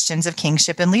these questions of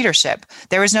kingship and leadership.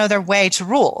 There was no other way to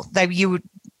rule. That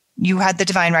you had the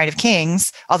divine right of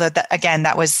kings, although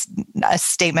that was a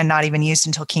statement not even used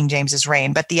until King James's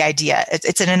reign. But the idea,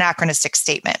 it's an anachronistic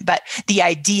statement, but the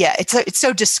idea, it's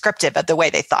so descriptive of the way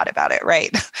they thought about it,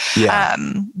 right? Yeah.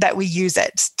 That we use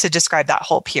it to describe that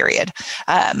whole period.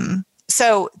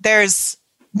 So there's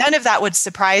none of that would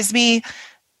surprise me,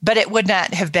 but it would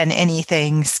not have been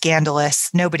anything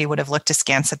scandalous. Nobody would have looked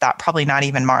askance at that. Probably not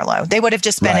even Marlowe. They would have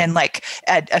just been in like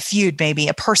a feud, maybe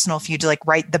a personal feud to like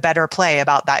write the better play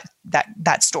about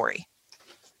that story.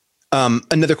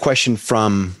 Another question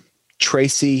from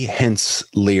Tracy Hence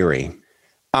Leary.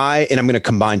 I'm going to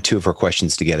combine two of her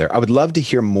questions together. I would love to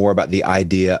hear more about the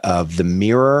idea of the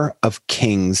mirror of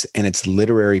kings and its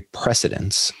literary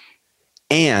precedents.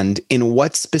 And in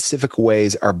what specific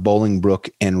ways are Bolingbroke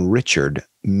and Richard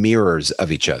mirrors of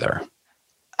each other?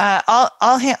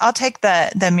 I'll take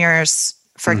the mirrors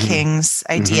for kings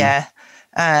idea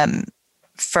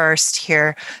first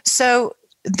here. So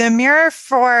the mirror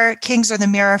for kings or the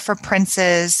mirror for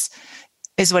princes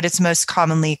is what it's most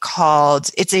commonly called.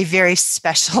 It's a very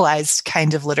specialized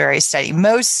kind of literary study.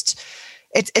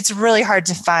 It's really hard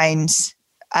to find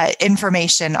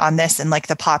information on this in like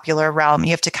the popular realm.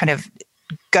 You have to kind of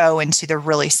go into the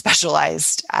really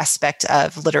specialized aspect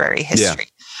of literary history.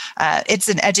 Yeah. It's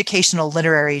an educational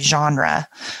literary genre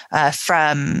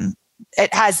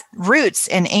it has roots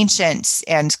in ancient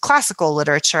and classical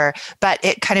literature, but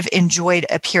it kind of enjoyed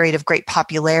a period of great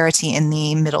popularity in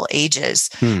the Middle Ages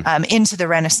into the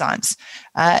Renaissance.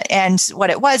 And what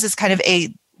it was is kind of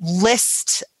a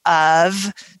list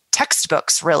of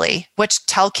textbooks, really, which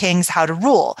tell kings how to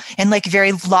rule in like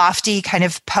very lofty kind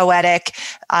of poetic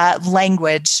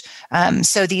language.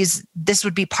 So this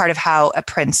would be part of how a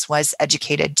prince was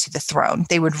educated to the throne.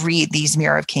 They would read these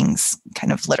Mirror of Kings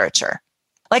kind of literature.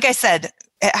 Like I said,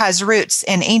 it has roots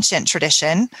in ancient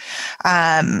tradition,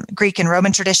 Greek and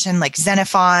Roman tradition, like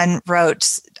Xenophon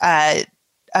wrote a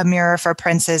mirror for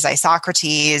princes,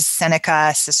 Isocrates,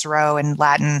 Seneca, Cicero in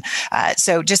Latin.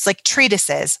 So just like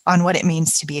treatises on what it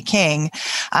means to be a king.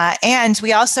 And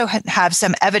we also have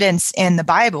some evidence in the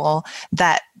Bible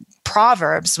that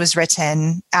Proverbs was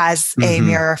written as a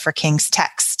mirror for king's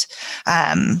text.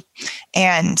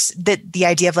 And the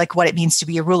idea of like what it means to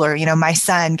be a ruler, my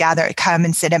son, come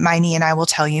and sit at my knee and I will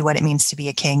tell you what it means to be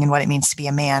a king and what it means to be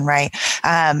a man, right?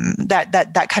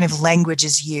 That kind of language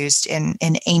is used in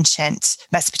ancient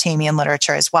Mesopotamian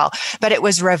literature as well. But it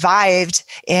was revived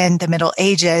in the Middle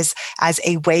Ages as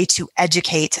a way to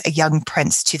educate a young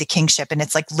prince to the kingship. And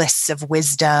it's like lists of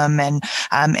wisdom and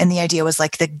the idea was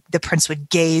like the prince would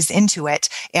gaze into it.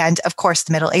 And of course,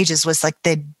 the Middle Ages was like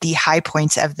the high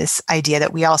point of this idea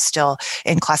that we all still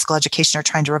in classical education are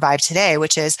trying to revive today,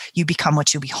 which is you become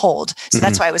what you behold. So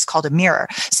that's why it was called a mirror.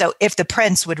 So if the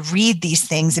prince would read these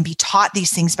things and be taught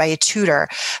these things by a tutor,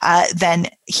 then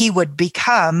he would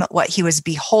become what he was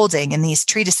beholding in these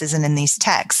treatises and in these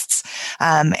texts.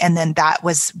 And then that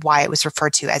was why it was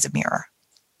referred to as a mirror.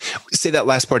 Say that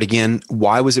last part again.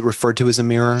 Why was it referred to as a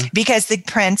mirror? Because the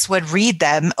prince would read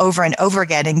them over and over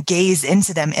again and gaze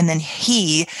into them. And then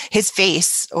his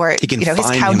face or his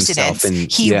countenance,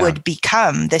 would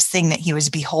become this thing that he was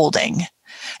beholding.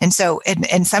 And so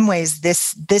in some ways,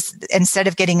 this instead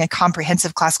of getting a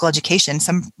comprehensive classical education,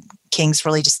 some kings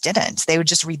really just didn't. They would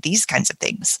just read these kinds of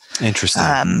things.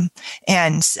 Interesting.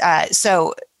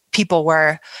 So people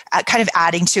were kind of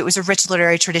adding to it. It was a rich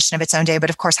literary tradition of its own day, but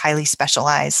of course, highly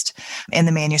specialized. And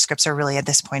the manuscripts are really at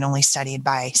this point only studied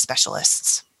by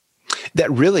specialists.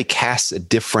 That really casts a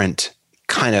different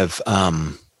kind of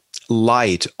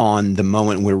light on the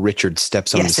moment where Richard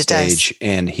steps on the stage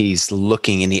and he's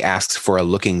looking and he asks for a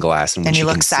looking glass in which he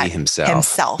looks can see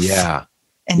himself. Yeah.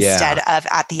 Instead of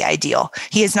at the ideal.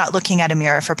 He is not looking at a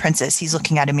mirror for princes. He's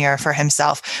looking at a mirror for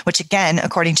himself, which again,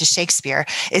 according to Shakespeare,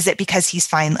 is it because he's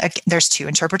there's two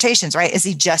interpretations, right? Is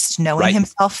he just knowing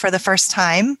himself for the first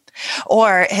time?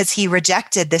 Or has he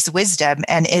rejected this wisdom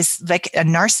and is like a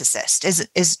narcissist,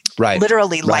 is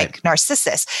literally like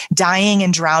Narcissus, dying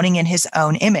and drowning in his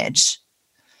own image?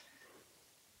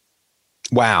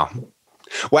 Wow.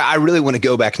 Well, I really want to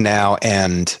go back now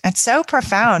and it's so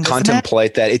profound.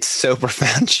 Contemplate that. It's so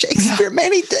profound. Shakespeare,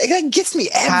 man, that gets me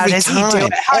every time. He do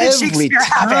it? How did Shakespeare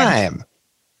happen?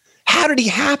 How did he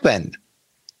happen?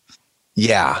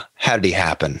 Yeah, how did he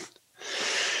happen?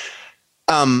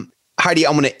 Heidi,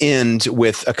 I'm going to end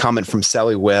with a comment from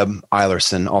Sally Webb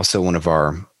Eilerson, also one of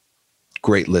our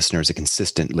great listeners, a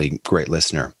consistently great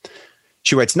listener.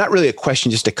 She writes, not really a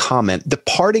question, just a comment. The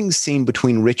parting scene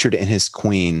between Richard and his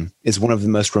queen is one of the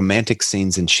most romantic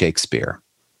scenes in Shakespeare.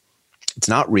 It's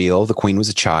not real. The queen was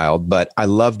a child, but I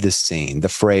love this scene. The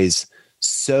phrase,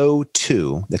 so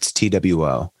too, that's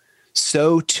TWO,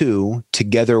 so too,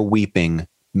 together weeping,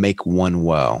 make one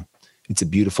woe. It's a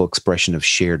beautiful expression of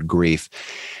shared grief.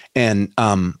 And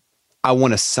I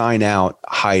want to sign out,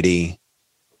 Heidi,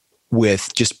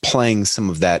 with just playing some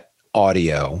of that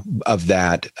audio of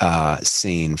that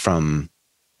scene from,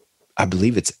 I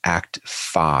believe it's Act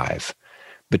 5,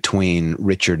 between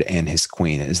Richard and his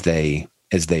queen as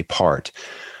they part.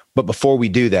 But before we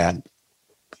do that,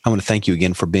 I want to thank you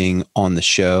again for being on the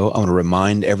show. I want to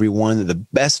remind everyone that the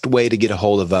best way to get a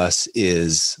hold of us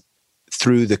is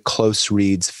through the Close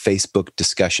Reads Facebook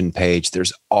discussion page.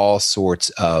 There's all sorts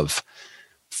of,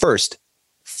 first,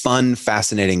 fun,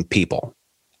 fascinating people.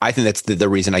 I think that's the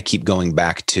reason I keep going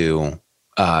back to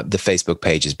the Facebook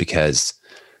page, is because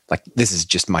this is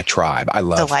just my tribe. I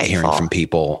love hearing from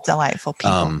people. Delightful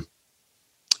people.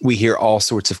 We hear all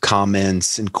sorts of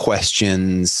comments and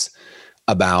questions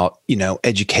about,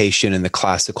 education in the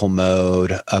classical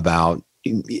mode, about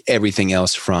everything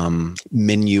else from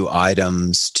menu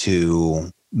items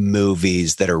to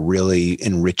movies that are really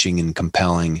enriching and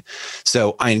compelling.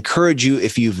 So I encourage you,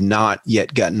 if you've not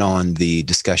yet gotten on the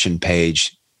discussion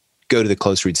page, go to the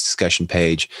Close Reads discussion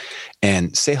page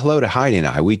and say hello to Heidi and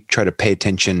I. We try to pay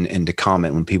attention and to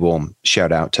comment when people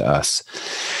shout out to us.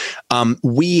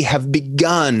 We have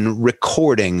begun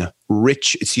recording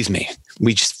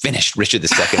we just finished Richard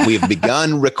II. We have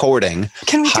begun recording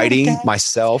Heidi,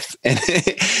 myself,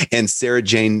 and Sarah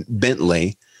Jane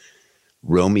Bentley,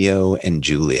 Romeo and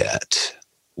Juliet,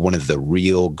 one of the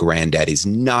real granddaddies,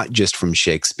 not just from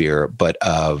Shakespeare, but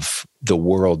of the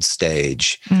world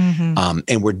stage. Mm-hmm.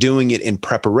 And we're doing it in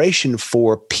preparation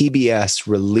for PBS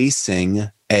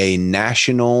releasing a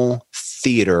national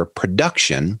theater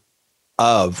production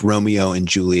of Romeo and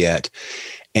Juliet.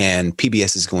 And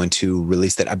PBS is going to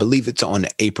release that. I believe it's on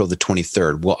April the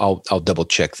 23rd. Well, I'll double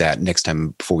check that next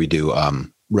time before we do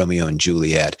Romeo and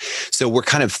Juliet. So we're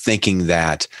kind of thinking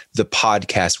that the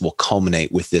podcast will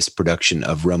culminate with this production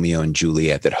of Romeo and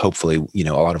Juliet, that hopefully,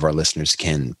 a lot of our listeners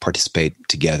can participate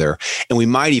together. And we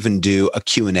might even do a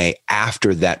Q&A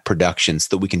after that production so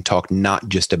that we can talk not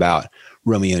just about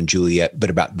Romeo and Juliet,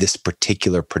 but about this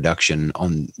particular production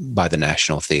by the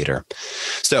National Theater.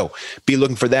 So be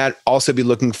looking for that. Also be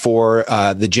looking for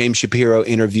the James Shapiro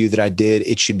interview that I did.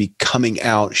 It should be coming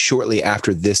out shortly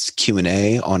after this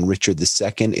Q&A on Richard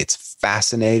II. It's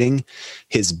fascinating.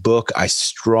 His book, I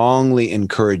strongly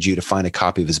encourage you to find a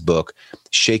copy of his book,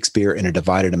 Shakespeare in a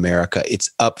Divided America. It's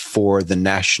up for the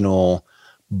National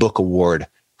Book Award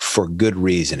for good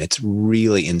reason. It's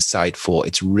really insightful.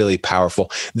 It's really powerful.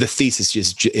 The thesis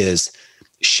is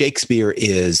Shakespeare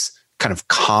is kind of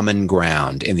common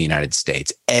ground in the United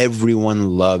States.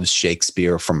 Everyone loves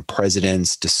Shakespeare, from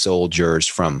presidents to soldiers,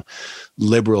 from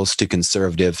liberals to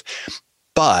conservative.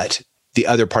 But the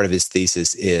other part of his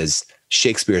thesis is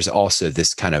Shakespeare is also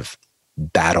this kind of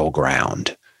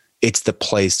battleground. It's the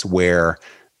place where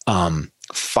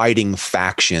fighting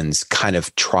factions kind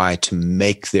of try to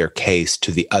make their case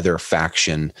to the other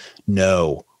faction.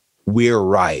 No, we're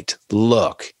right.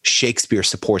 Look, Shakespeare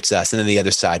supports us. And then the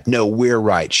other side, no, we're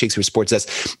right. Shakespeare supports us.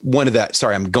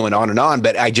 Sorry, I'm going on and on,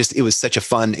 but it was such a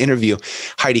fun interview.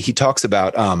 Heidi, he talks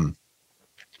about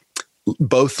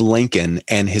both Lincoln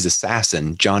and his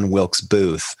assassin, John Wilkes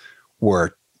Booth,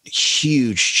 were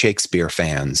huge Shakespeare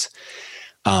fans.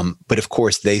 But of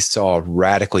course, they saw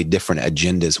radically different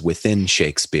agendas within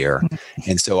Shakespeare.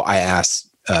 And so I asked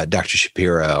Dr.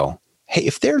 Shapiro, hey,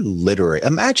 if they're literary,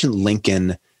 imagine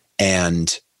Lincoln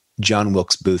and John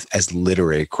Wilkes Booth as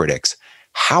literary critics.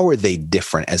 How are they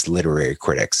different as literary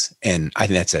critics? And I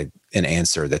think that's an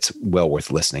answer that's well worth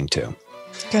listening to.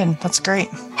 Good. That's great.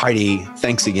 Heidi,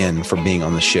 thanks again for being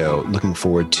on the show. Looking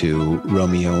forward to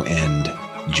Romeo and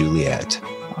Juliet.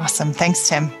 Awesome. Thanks,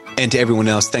 Tim. And to everyone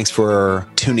else, thanks for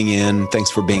tuning in. Thanks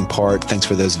for being part. Thanks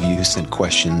for those of you who sent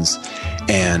questions.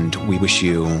 And we wish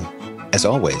you, as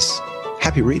always,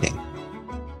 happy reading.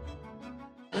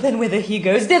 Then whither he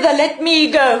goes, thither let me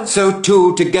go. So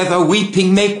two together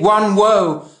weeping make one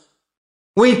woe.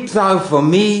 Weep thou for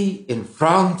me in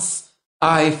France,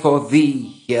 I for thee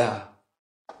here.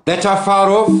 Better far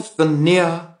off than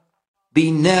near, be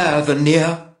near than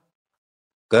near.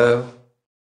 Go,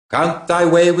 count thy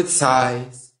way with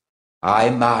sighs,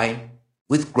 I mine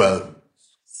with groans.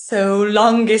 So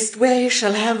longest way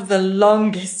shall have the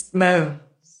longest moans.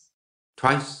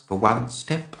 Twice for one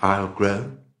step I'll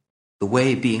groan, the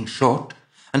way being short,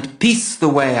 and piece the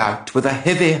way out with a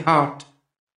heavy heart.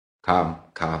 Come,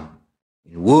 come,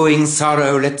 in wooing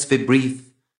sorrow let's be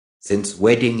brief, since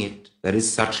wedding it there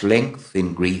is such length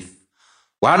in grief.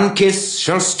 One kiss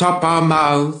shall stop our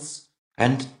mouths,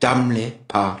 and dumbly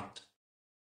part.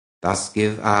 Thus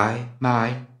give I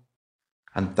mine,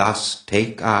 and thus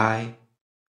take I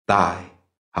thy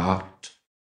heart.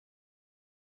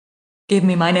 Give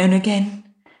me mine own again.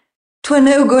 'Twere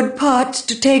no good part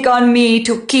to take on me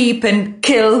to keep and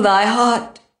kill thy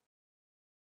heart.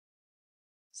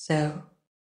 So,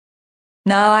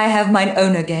 now I have mine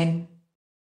own again.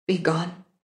 Be gone,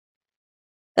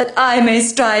 that I may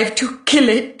strive to kill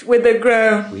it with a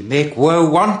groan. We make woe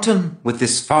wanton with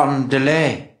this fond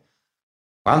delay.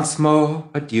 Once more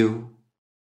adieu,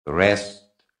 the rest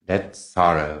let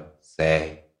sorrow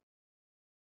say.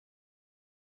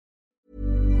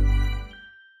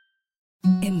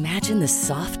 Imagine the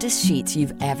softest sheets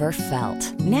you've ever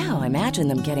felt. Now imagine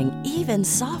them getting even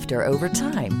softer over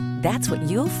time. That's what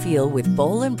you'll feel with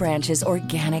Boll & Branch's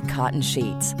organic cotton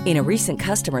sheets. In a recent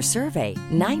customer survey,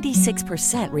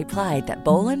 96% replied that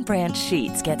Boll & Branch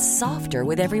sheets get softer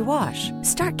with every wash.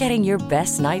 Start getting your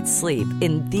best night's sleep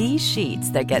in these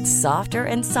sheets that get softer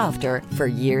and softer for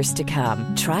years to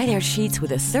come. Try their sheets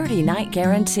with a 30-night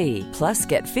guarantee. Plus,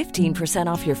 get 15%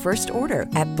 off your first order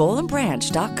at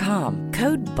bollandbranch.com.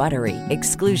 Code BUTTERY.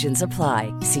 Exclusions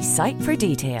apply. See site for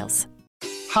details.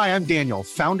 Hi, I'm Daniel,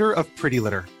 founder of Pretty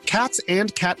Litter. Cats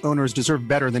and cat owners deserve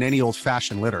better than any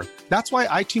old-fashioned litter. That's why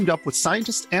I teamed up with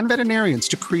scientists and veterinarians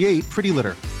to create Pretty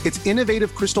Litter. Its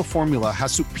innovative crystal formula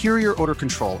has superior odor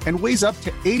control and weighs up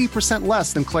to 80%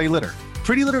 less than clay litter.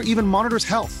 Pretty Litter even monitors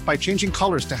health by changing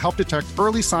colors to help detect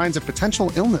early signs of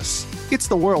potential illness. It's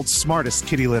the world's smartest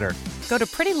kitty litter. Go to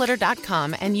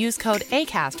prettylitter.com and use code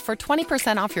ACAST for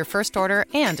 20% off your first order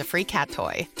and a free cat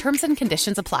toy. Terms and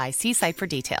conditions apply. See site for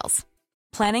details.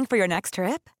 Planning for your next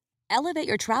trip? Elevate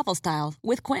your travel style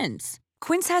with Quince.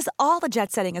 Quince has all the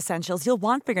jet-setting essentials you'll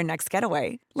want for your next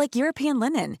getaway, like European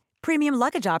linen, premium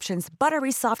luggage options,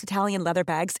 buttery soft Italian leather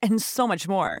bags, and so much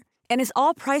more. And is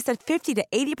all priced at 50 to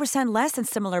 80% less than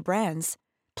similar brands.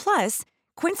 Plus,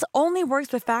 Quince only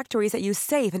works with factories that use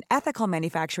safe and ethical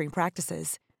manufacturing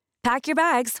practices. Pack your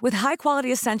bags with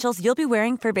high-quality essentials you'll be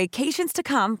wearing for vacations to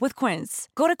come with Quince.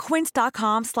 Go to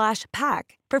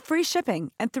quince.com/pack for free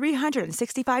shipping and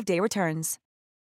 365-day returns.